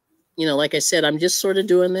 But, you know, like I said, I'm just sort of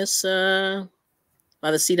doing this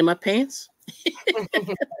by the seat of my pants.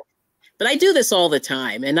 But I do this all the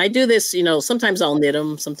time. And I do this, you know, sometimes I'll knit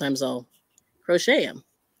them, sometimes I'll crochet them.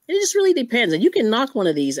 It just really depends. And you can knock one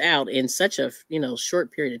of these out in such a, you know,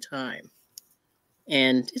 short period of time.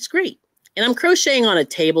 And it's great. And I'm crocheting on a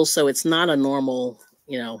table, so it's not a normal,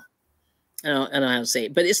 you know, I don't know how to say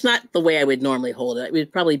it, but it's not the way I would normally hold it. It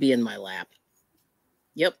would probably be in my lap.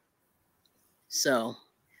 Yep. So,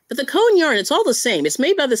 but the cone yarn, it's all the same. It's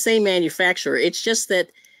made by the same manufacturer. It's just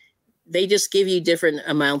that they just give you different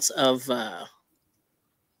amounts of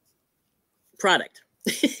product,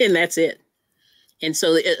 and that's it. And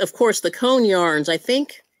so, of course, the cone yarns, I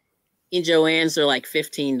think in Joann's, they're like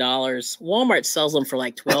 $15. Walmart sells them for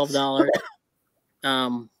like $12.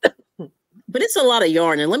 But it's a lot of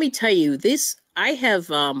yarn. And let me tell you, this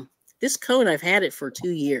cone, I've had it for 2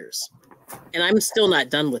 years, and I'm still not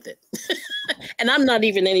done with it. And I'm not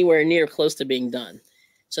even anywhere near close to being done.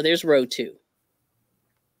 So there's row 2.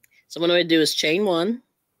 So what I'm going to do is chain 1,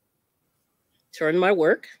 turn my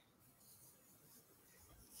work,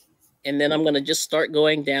 and then I'm going to just start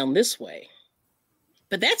going down this way.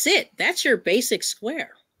 But that's it. That's your basic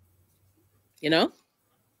square, you know?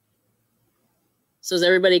 So is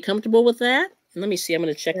everybody comfortable with that? And let me see. I'm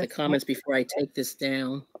going to check the comments before I take this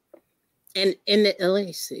down. And let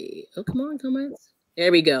me see. Oh, come on, comments.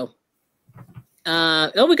 There we go.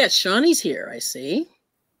 Oh, we got Shawnee's here, I see.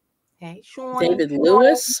 Hey, Sean. David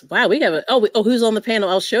Lewis. Wow, we got who's on the panel?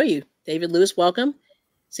 I'll show you. David Lewis, welcome.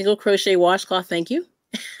 Single crochet washcloth, thank you.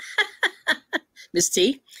 Miss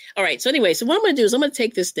T. All right. So anyway, so what I'm going to do is I'm going to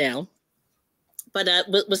take this down. But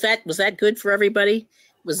was that good for everybody?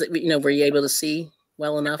 Was it, you know, were you able to see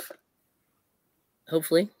well enough?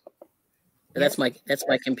 Hopefully. But that's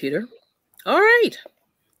my computer. All right.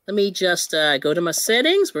 Let me just go to my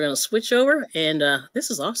settings. We're going to switch over, and this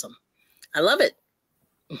is awesome. I love it.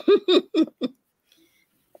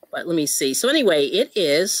 But let me see. So anyway, it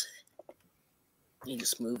is. Let me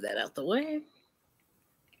just move that out the way.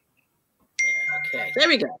 Okay, there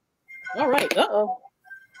we go. All right. Uh-oh.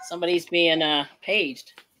 Somebody's being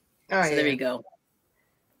paged. Oh, so there we go.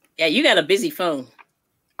 Yeah, you got a busy phone.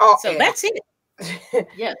 Oh, so that's it.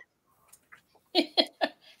 Yeah.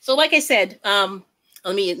 So like I said,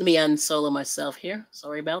 let me unsolo myself here.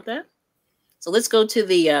 Sorry about that. So let's go to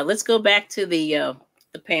the let's go back to the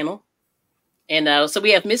panel. And so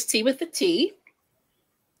we have Miss T with the T.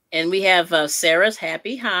 And we have Sarah's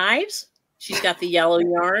Happy Hives. She's got the yellow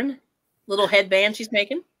yarn little headband she's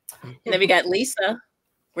making. And then we got Lisa,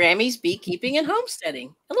 Grammy's Beekeeping and Homesteading.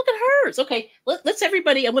 And look at hers. Okay, let's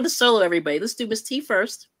everybody, I'm going to solo everybody. Let's do Miss T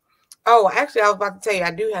first. Oh, actually, I was about to tell you,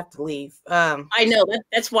 I do have to leave. I know.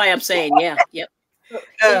 That's why I'm saying, yeah. Yep.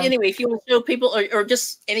 So anyway, if you want to show people or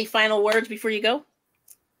just any final words before you go.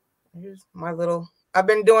 Here's my little, I've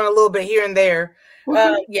been doing a little bit here and there.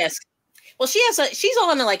 Yes. Well, she's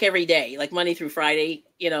on like every day, like Monday through Friday,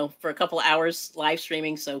 you know, for a couple of hours live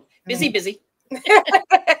streaming. So busy. And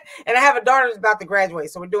I have a daughter who's about to graduate.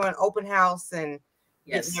 So we're doing open house and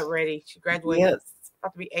getting her ready. She graduated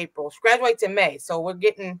about to be April. She graduates in May, so we're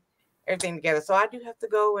getting everything together. So I do have to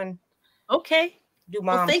go and do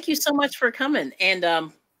mom. Well, thank you so much for coming, and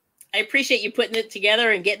I appreciate you putting it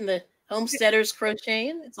together and getting the homesteaders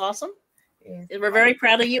crocheting. It's awesome. Yeah. We're very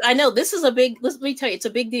proud of you. I know this is a big. Let me tell you, it's a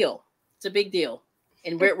big deal. It's a big deal,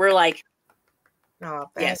 and we're like, oh,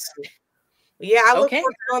 yes, yeah. I look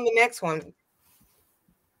forward to on the next one.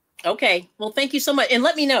 Okay. Well, thank you so much, and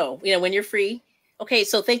let me know, when you're free. Okay.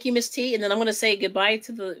 So thank you, Miss T, and then I'm going to say goodbye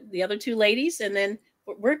to the other two ladies, and then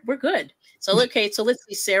we're good. So okay. So let's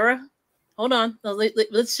see, Sarah. Hold on.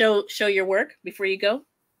 Let's show your work before you go.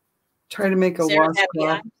 Try to make a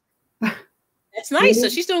washcloth. That's nice. So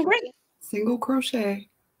she's doing great. Single crochet.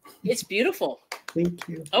 It's beautiful. Thank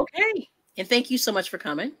you. Okay. And thank you so much for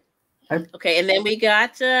coming. Okay. And then we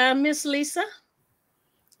got Miss Lisa.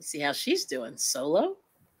 Let's see how she's doing. Solo.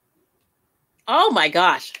 Oh my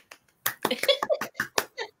gosh.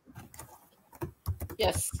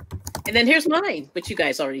 Yes. And then here's mine, which you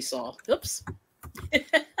guys already saw. Oops.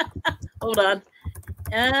 Hold on.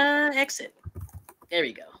 Exit. There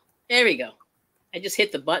we go. There we go. I just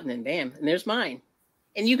hit the button and bam, and there's mine.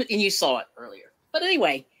 And you saw it earlier. But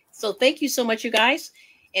anyway, so thank you so much, you guys.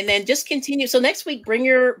 And then just continue. So next week, bring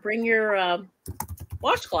your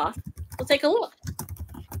washcloth. We'll take a look.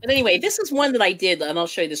 But anyway, this is one that I did, and I'll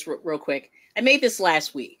show you this real quick. I made this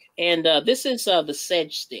last week, and this is the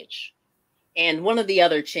sedge stitch. And one of the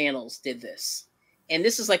other channels did this. And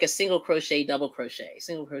this is like a single crochet, double crochet,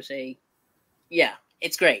 single crochet. Yeah,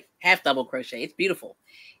 it's great. Half double crochet. It's beautiful.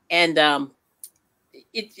 And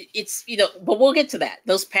it's but we'll get to that.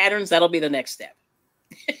 Those patterns, that'll be the next step.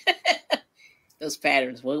 Those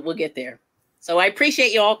patterns, we'll get there. So I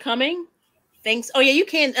appreciate you all coming. Thanks. Oh yeah, you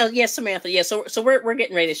can. Yes, Samantha. Yeah. So we're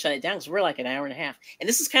getting ready to shut it down because we're like an hour and a half, and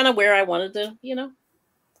this is kind of where I wanted to,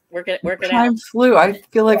 work it out. Time flew. I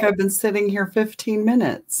feel like I've been sitting here 15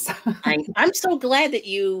 minutes. I'm so glad that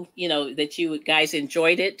you guys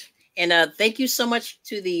enjoyed it, and thank you so much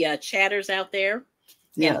to the chatters out there.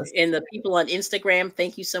 Yes. And the people on Instagram,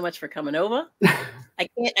 thank you so much for coming over.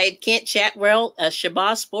 I can't chat well.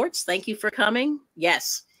 Shabazz Sports, thank you for coming.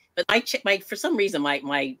 Yes, but for some reason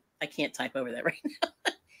I can't type over that right now.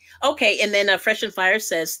 Okay, and then Fresh and Fire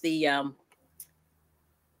says the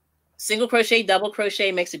single crochet, double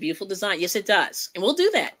crochet makes a beautiful design. Yes, it does, and we'll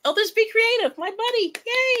do that. Oh, there's Be Creative, my buddy.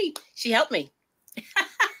 Yay! She helped me.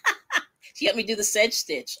 She helped me do the sedge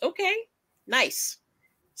stitch. Okay, nice.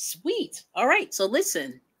 Sweet. All right. So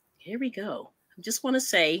listen, here we go. I just want to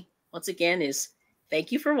say once again is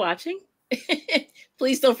thank you for watching.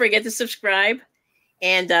 Please don't forget to subscribe.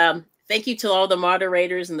 And thank you to all the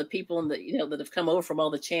moderators and the people that have come over from all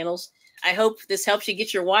the channels. I hope this helps you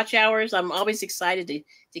get your watch hours. I'm always excited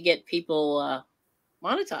to get people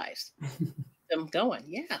monetized. I'm going.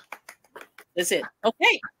 Yeah. That's it.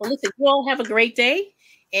 Okay. Well, listen, you all have a great day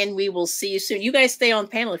and we will see you soon. You guys stay on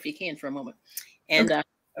panel if you can for a moment. And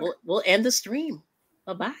we'll end the stream.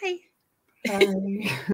 Bye-bye. Bye.